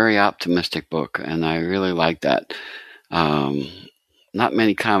 It's a very optimistic book, and I really like that. Not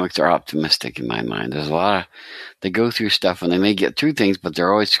many comics are optimistic in my mind. There's a lot they go through stuff and they may get through things, but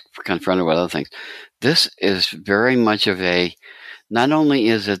they're always confronted with other things. This is very much of not only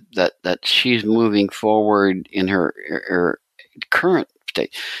is it that she's moving forward in her current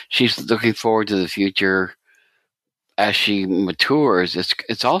state, she's looking forward to the future as she matures.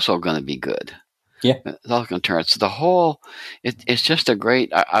 It's also going to be good. Yeah. It's all going to turn out. So the whole, it's just a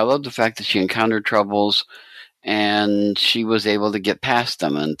great, I love the fact that she encountered troubles and she was able to get past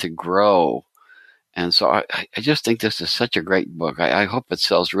them and to grow. And so I just think this is such a great book. I hope it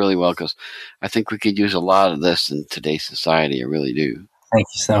sells really well, because I think we could use a lot of this in today's society. I really do. Thank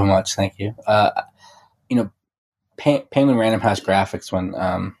you so much. Thank you. Penguin Random House Graphics, when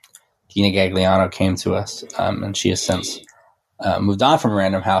Dina Gagliano came to us, and she has since moved on from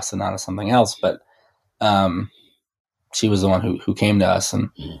Random House and on to something else, but she was the one who came to us and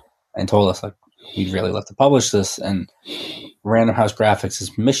told us, like, we'd really love to publish this. And Random House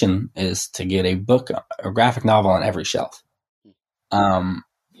Graphics' mission is to get a graphic novel on every shelf.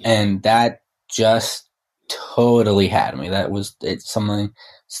 And that just totally had me. It's something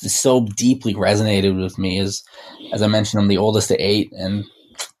so deeply resonated with me. As I mentioned, I'm the oldest of 8, and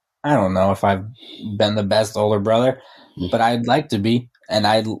I don't know if I've been the best older brother, but I'd like to be. And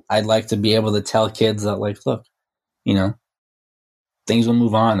I'd like to be able to tell kids that, like, look, things will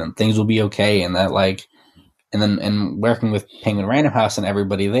move on and things will be okay. And that, like, and working with Penguin Random House and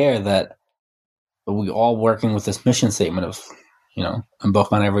everybody there, that we all working with this mission statement of, a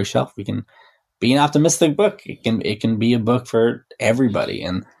book on every shelf. We can be an optimistic book. It can be a book for everybody.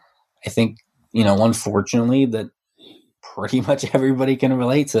 And I think, unfortunately, that pretty much everybody can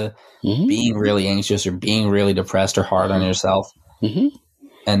relate to being really anxious or being really depressed or hard on yourself,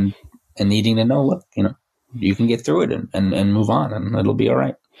 and needing to know, look, you can get through it and move on, and it'll be all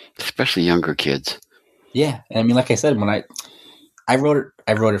right. Especially younger kids. Yeah. And I mean, like I said, when I wrote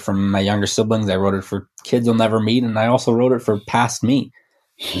it for my younger siblings, I wrote it for kids I'll never meet, and I also wrote it for past me,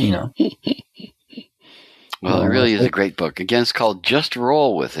 Well, it really is a great book. Again, it's called Just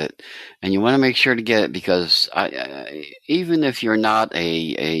Roll With It, and you want to make sure to get it, because even if you're not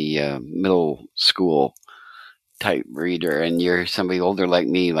a middle school type reader and you're somebody older like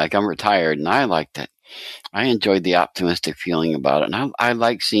me, like I'm retired, and I liked it. I enjoyed the optimistic feeling about it, and I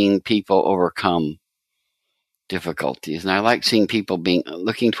like seeing people overcome difficulties, and I like seeing people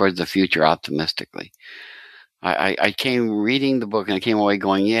looking towards the future optimistically. I came reading the book and I came away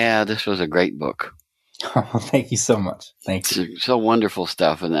going, yeah, this was a great book. Oh, thank you so much. Thank you. So wonderful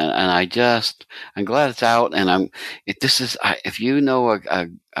stuff, and I'm glad it's out. And if you know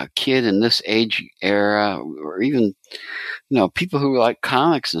a kid in this age era, or even people who like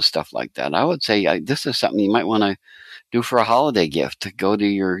comics and stuff like that, I would say this is something you might want to do for a holiday gift. To go to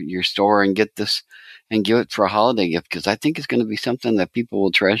your store and get this and give it for a holiday gift, because I think it's going to be something that people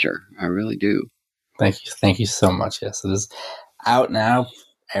will treasure. I really do. Thank you so much. Yes, it is out now.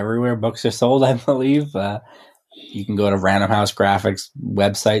 Everywhere books are sold, I believe. You can go to Random House Graphics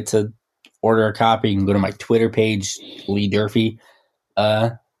website to order a copy. You can go to my Twitter page, Lee Durfee,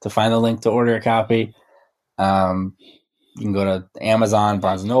 to find the link to order a copy. You can go to Amazon,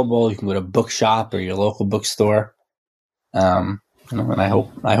 Barnes & Noble. You can go to Bookshop or your local bookstore. And I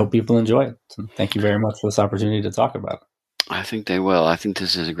hope people enjoy it. So thank you very much for this opportunity to talk about it. I think they will. I think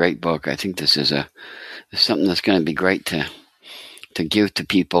this is a great book. I think this is something that's going to be great to give to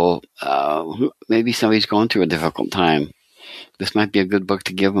people. Maybe somebody's going through a difficult time. This might be a good book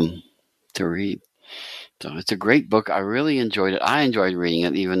to give them to read. So it's a great book. I really enjoyed it. I enjoyed reading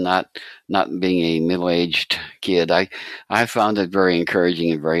it, even not being a middle-aged kid. I found it very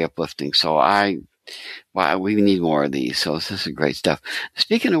encouraging and very uplifting. So we need more of these. So this is great stuff.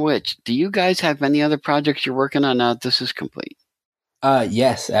 Speaking of which, do you guys have any other projects you're working on now that this is complete?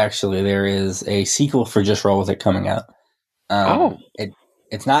 Yes, actually, there is a sequel for Just Roll With It coming out.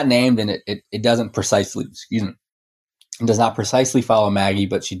 It's not named, and it doesn't precisely, it does not precisely follow Maggie,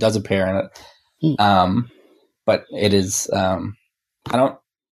 but she does appear in it. But it is, I don't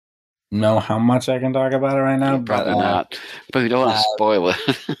know how much I can talk about it right now. Probably not, but we don't want to spoil it.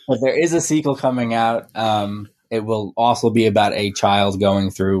 But there is a sequel coming out. It will also be about a child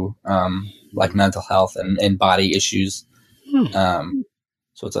going through like mental health and body issues. So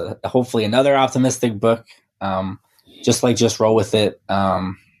it's hopefully another optimistic book. Just like Just Roll With It,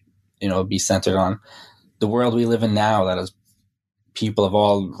 it'll be centered on the world we live in now, that is people of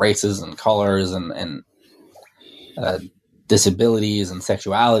all races and colors and disabilities and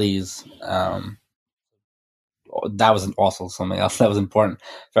sexualities. That was also something else that was important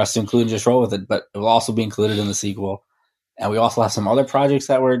for us to include in Just Roll With It, but it will also be included in the sequel. And we also have some other projects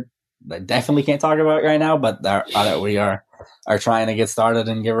that that definitely can't talk about right now, but that we are trying to get started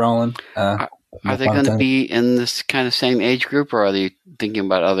and get rolling. Are they going to be in this kind of same age group, or are they thinking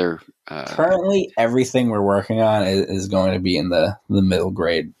about other? Currently, everything we're working on is going to be in the middle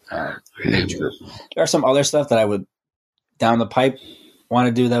grade age group. There are some other stuff that I would down the pipe want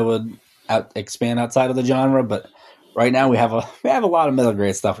to do that would expand outside of the genre, but right now we have a lot of middle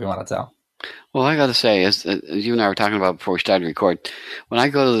grade stuff we want to tell. Well, I got to say, as you and I were talking about before we started to record, when I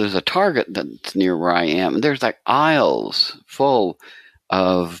go there's a Target that's near where I am, and there's like aisles full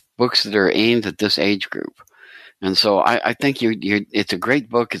of books that are aimed at this age group. And so I think it's a great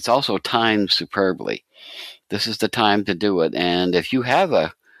book. It's also timed superbly. This is the time to do it. And if you have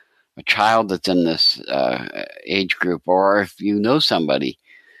a child that's in this age group, or if you know somebody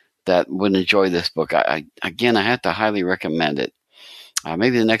that would enjoy this book, I have to highly recommend it.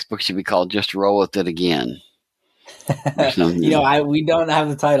 Maybe the next book should be called Just Roll With It Again. We don't have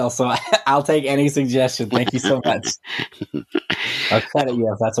the title, so I'll take any suggestion. Thank you so much. I'll credit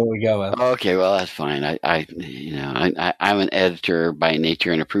you if that's what we go with. Okay, well that's fine. I'm an editor by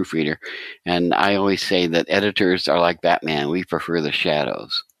nature and a proofreader, and I always say that editors are like Batman. We prefer the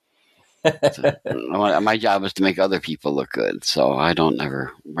shadows. So, my job is to make other people look good, so I don't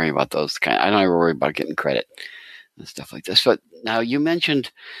ever worry about those I don't ever worry about getting credit and stuff like this. But now you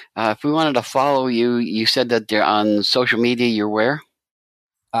mentioned if we wanted to follow you, you said that they're on social media. You're where?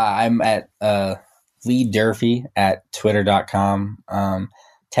 I'm at Lee Durfee at twitter.com.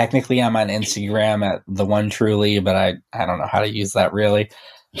 Technically, I'm on Instagram at The One Truly, but I don't know how to use that really.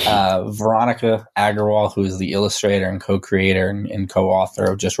 Veronica Agarwal, who is the illustrator and co-creator and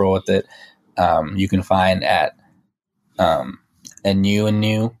co-author of Just Roll With It, you can find at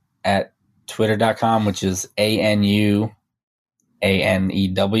Anew at twitter.com, which is ANUANEW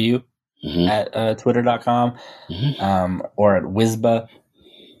at twitter.com, or at Wisba,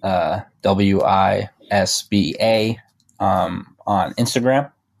 WISBA, on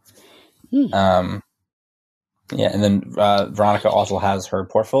Instagram. And then Veronica also has her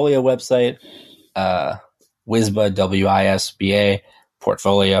portfolio website, Wisba, WISBA,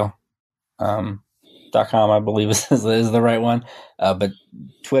 portfolio. .com, I believe is the right one. But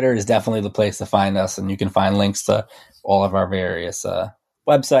Twitter is definitely the place to find us, and you can find links to all of our various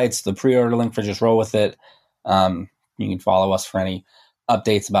websites, the pre-order link for Just Roll With It. You can follow us for any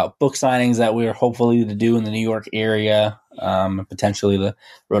updates about book signings that we're hopefully to do in the New York area, potentially the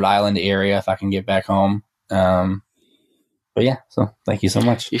Rhode Island area if I can get back home. But yeah, so thank you so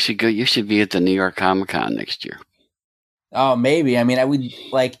much. You should go. You should be at the New York Comic Con next year. Oh, maybe. I mean, I would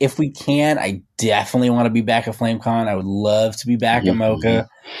if we can, I definitely want to be back at FlameCon. I would love to be back at MoCA.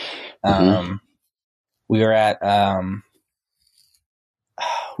 We were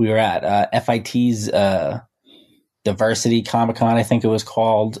at FIT's Diversity Comic Con, I think it was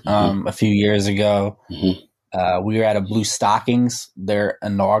called, a few years ago. We were at a Blue Stockings, their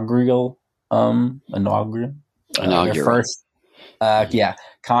inaugural, their first,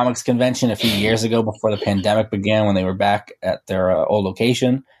 comics convention a few years ago before the pandemic began, when they were back at their old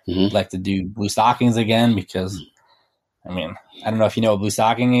location. I'd like to do Blue Stockings again because, I mean, I don't know if you know what Blue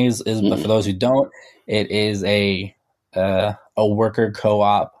Stocking is, but for those who don't, it is a worker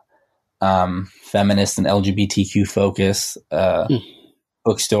co-op, feminist and LGBTQ focus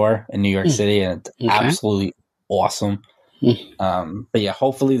bookstore in New York City, and it's absolutely awesome. But yeah,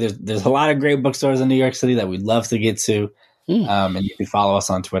 hopefully there's a lot of great bookstores in New York City that we'd love to get to. And you can follow us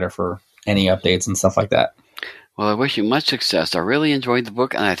on Twitter for any updates and stuff like that. Well, I wish you much success. I really enjoyed the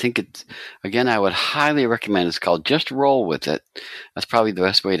book, and I think it's, again, I would highly recommend it. It's called Just Roll With It. That's probably the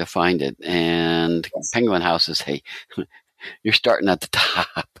best way to find it. And Penguin House is, hey, you're starting at the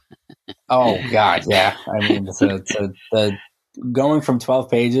top. Oh, God, yeah. I mean, the going from 12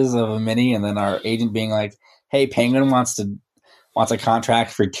 pages of a mini and then our agent being like, hey, Penguin wants a contract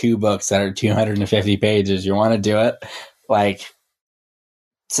for 2 books that are 250 pages. You want to do it? Like,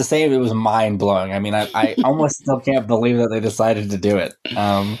 to say it was mind-blowing. I mean, I almost still can't believe that they decided to do it.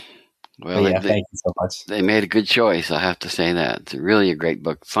 Well, yeah, thank you so much. They made a good choice, I have to say that. It's really a great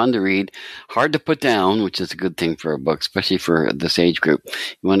book. Fun to read, hard to put down, which is a good thing for a book, especially for this age group.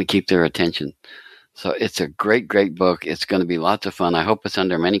 You want to keep their attention. So it's a great, great book. It's going to be lots of fun. I hope it's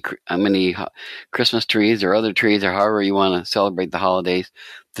under many Christmas trees or other trees or however you want to celebrate the holidays.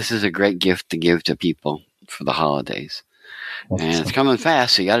 This is a great gift to give to people for the holidays. And it's coming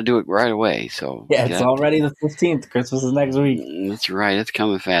fast, so you got to do it right away. So yeah, it's already the 15th. Christmas is next week. That's right. It's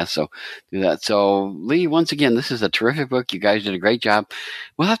coming fast, so do that. So, Lee, once again, this is a terrific book. You guys did a great job.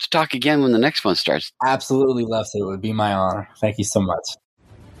 We'll have to talk again when the next one starts. Absolutely, love to. It would be my honor. Thank you so much.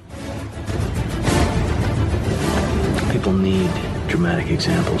 People need dramatic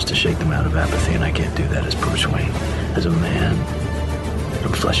examples to shake them out of apathy, and I can't do that as Bruce Wayne. As a man,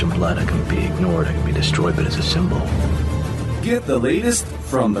 from flesh and blood, I can be ignored, I can be destroyed, but as a symbol. Get the latest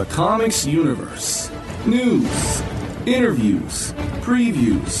from the comics universe. News, interviews,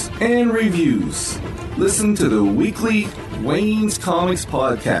 previews, and reviews. Listen to the weekly Wayne's Comics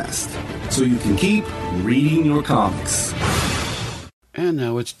podcast so you can keep reading your comics. And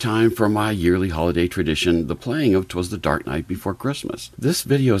now it's time for my yearly holiday tradition, the playing of 'Twas the Dark Night Before Christmas. This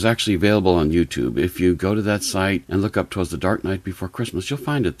video is actually available on YouTube. If you go to that site and look up 'Twas the Dark Night Before Christmas, you'll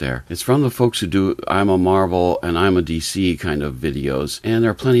find it there. It's from the folks who do I'm a Marvel and I'm a DC kind of videos, and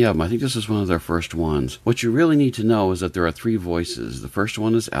there are plenty of them. I think this is one of their first ones. What you really need to know is that there are 3 voices. The first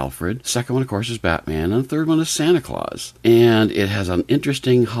one is Alfred, the second one, of course, is Batman, and the third one is Santa Claus. And it has an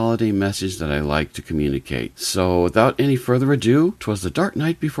interesting holiday message that I like to communicate. So without any further ado, 'Twas the Dark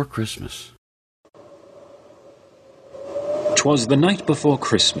Night Before Christmas. 'Twas the night before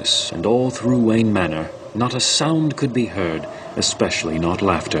Christmas, and all through Wayne Manor not a sound could be heard, especially not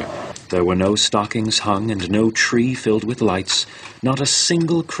laughter. There were no stockings hung and no tree filled with lights, not a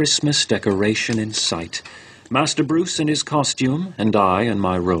single Christmas decoration in sight. Master Bruce in his costume, and I in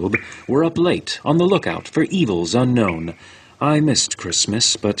my robe, were up late on the lookout for evils unknown. I missed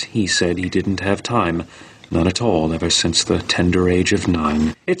Christmas, but he said he didn't have time. None at all ever since the tender age of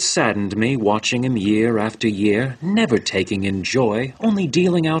 9. It saddened me watching him year after year, never taking in joy, only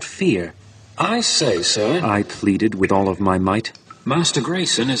dealing out fear. I say, sir, I pleaded with all of my might. Master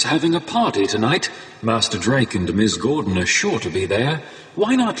Grayson is having a party tonight. Master Drake and Miss Gordon are sure to be there.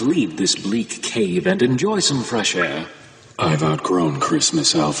 Why not leave this bleak cave and enjoy some fresh air? I've outgrown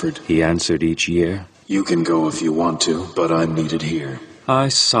Christmas, Alfred, he answered each year. You can go if you want to, but I'm needed here. I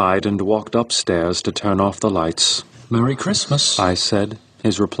sighed and walked upstairs to turn off the lights. Merry Christmas, I said.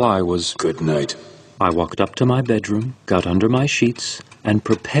 His reply was, Good night. I walked up to my bedroom, got under my sheets, and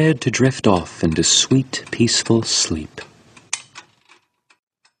prepared to drift off into sweet, peaceful sleep.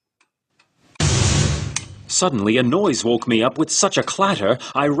 Suddenly a noise woke me up with such a clatter,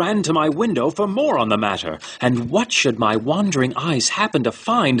 I ran to my window for more on the matter. And what should my wandering eyes happen to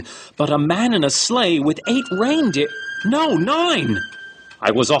find but a man in a sleigh with 8 reindeer... No, 9! I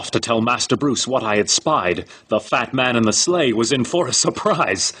was off to tell Master Bruce what I had spied. The fat man in the sleigh was in for a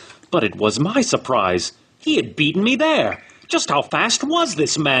surprise. But it was my surprise. He had beaten me there. Just how fast was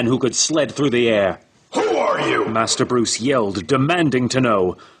this man who could sled through the air? Who are you? Master Bruce yelled, demanding to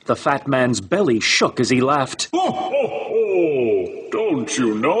know. The fat man's belly shook as he laughed. Ho, ho, ho! Don't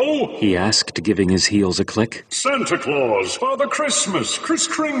you know? He asked, giving his heels a click. Santa Claus, Father Christmas, Kris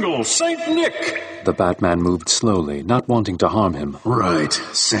Kringle, Saint Nick! The Batman moved slowly, not wanting to harm him. Right,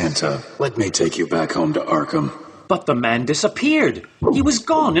 Santa. Let me take you back home to Arkham. But the man disappeared. He was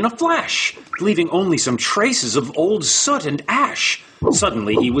gone in a flash, leaving only some traces of old soot and ash.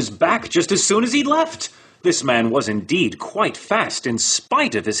 Suddenly he was back just as soon as he left. This man was indeed quite fast in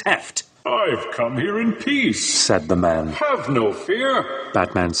spite of his heft. I've come here in peace, said the man. Have no fear,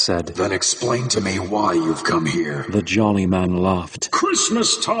 Batman said. Then explain to me why you've come here. The jolly man laughed.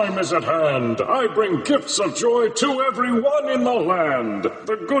 Christmas time is at hand. I bring gifts of joy to everyone in the land.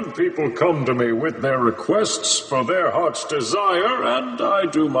 The good people come to me with their requests for their heart's desire, and I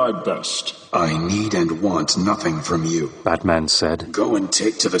do my best. I need and want nothing from you, Batman said. Go and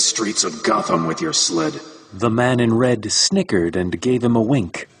take to the streets of Gotham with your sled. The man in red snickered and gave him a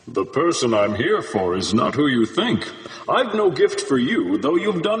wink. The person I'm here for is not who you think. I've no gift for you, though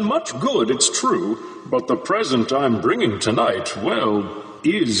you've done much good, it's true. But the present I'm bringing tonight, well,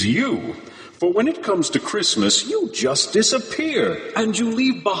 is you. For when it comes to Christmas, you just disappear, and you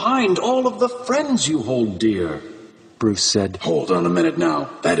leave behind all of the friends you hold dear. Bruce said, Hold on a minute now.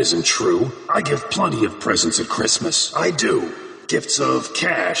 That isn't true. I give plenty of presents at Christmas. I do. Gifts of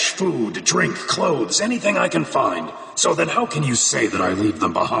cash, food, drink, clothes, anything I can find. So then how can you say that I leave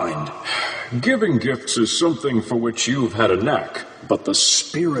them behind? Giving gifts is something for which you've had a knack, but the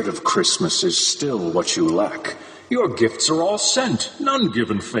spirit of Christmas is still what you lack. Your gifts are all sent, none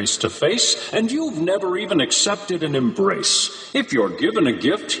given face to face, and you've never even accepted an embrace. If you're given a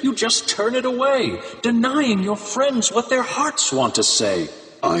gift, you just turn it away, denying your friends what their hearts want to say.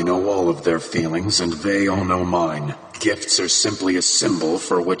 I know all of their feelings, and they all know mine. Gifts are simply a symbol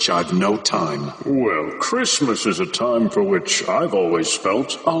for which I've no time. Well, Christmas is a time for which I've always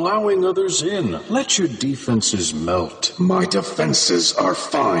felt allowing others in. Let your defenses melt. My defenses are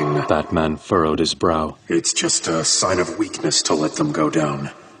fine. Batman furrowed his brow. It's just a sign of weakness to let them go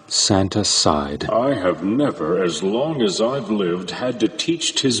down. Santa sighed. I have never, as long as I've lived, had to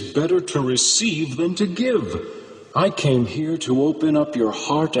teach 'tis better to receive than to give. I came here to open up your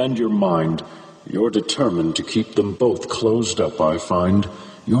heart and your mind. You're determined to keep them both closed up, I find.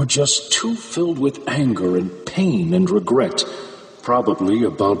 You're just too filled with anger and pain and regret. Probably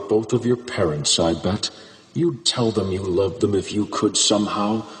about both of your parents, I bet. You'd tell them you loved them if you could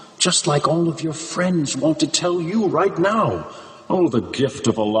somehow, just like all of your friends want to tell you right now. Oh, the gift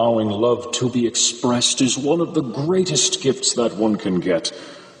of allowing love to be expressed is one of the greatest gifts that one can get.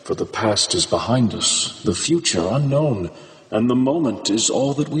 For the past is behind us, the future unknown, and the moment is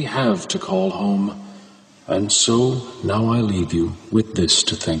all that we have to call home. And so, now I leave you with this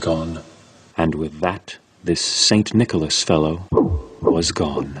to think on. And with that, this St. Nicholas fellow was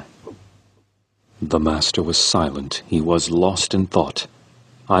gone. The master was silent. He was lost in thought.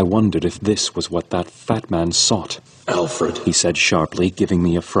 I wondered if this was what that fat man sought. Alfred, He said sharply, giving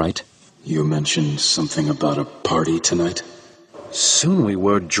me a fright. you mentioned something about a party tonight? Soon we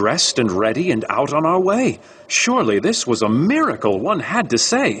were dressed and ready and out on our way. Surely this was a miracle, one had to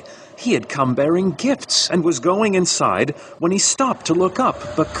say. He had come bearing gifts and was going inside when he stopped to look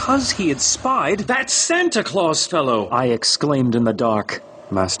up because he had spied that Santa Claus fellow, I exclaimed in the dark.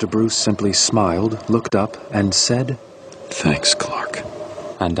 Master Bruce simply smiled, looked up, and said, Thanks, Clark.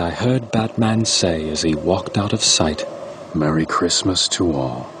 And I heard Batman say as he walked out of sight, Merry Christmas to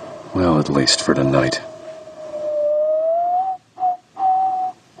all. Well, at least for tonight.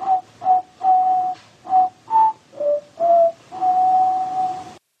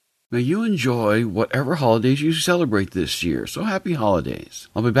 May you enjoy whatever holidays you celebrate this year. So happy holidays.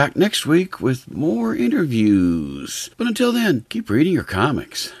 I'll be back next week with more interviews. But until then, keep reading your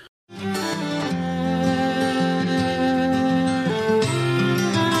comics.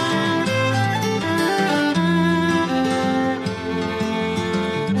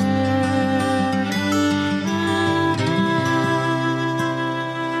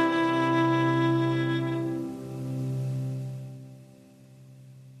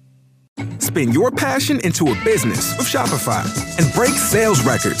 Spin your passion into a business with Shopify and break sales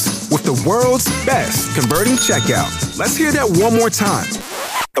records with the world's best converting checkout. Let's hear that one more time.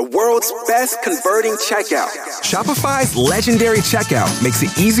 The world's best converting checkout. Shopify's legendary checkout makes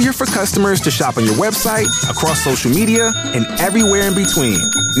it easier for customers to shop on your website, across social media, and everywhere in between.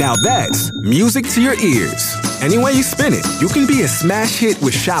 Now that's music to your ears. Any way you spin it, you can be a smash hit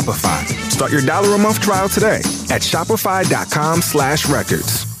with Shopify. Start your $1 a month trial today at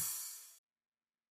shopify.com/records.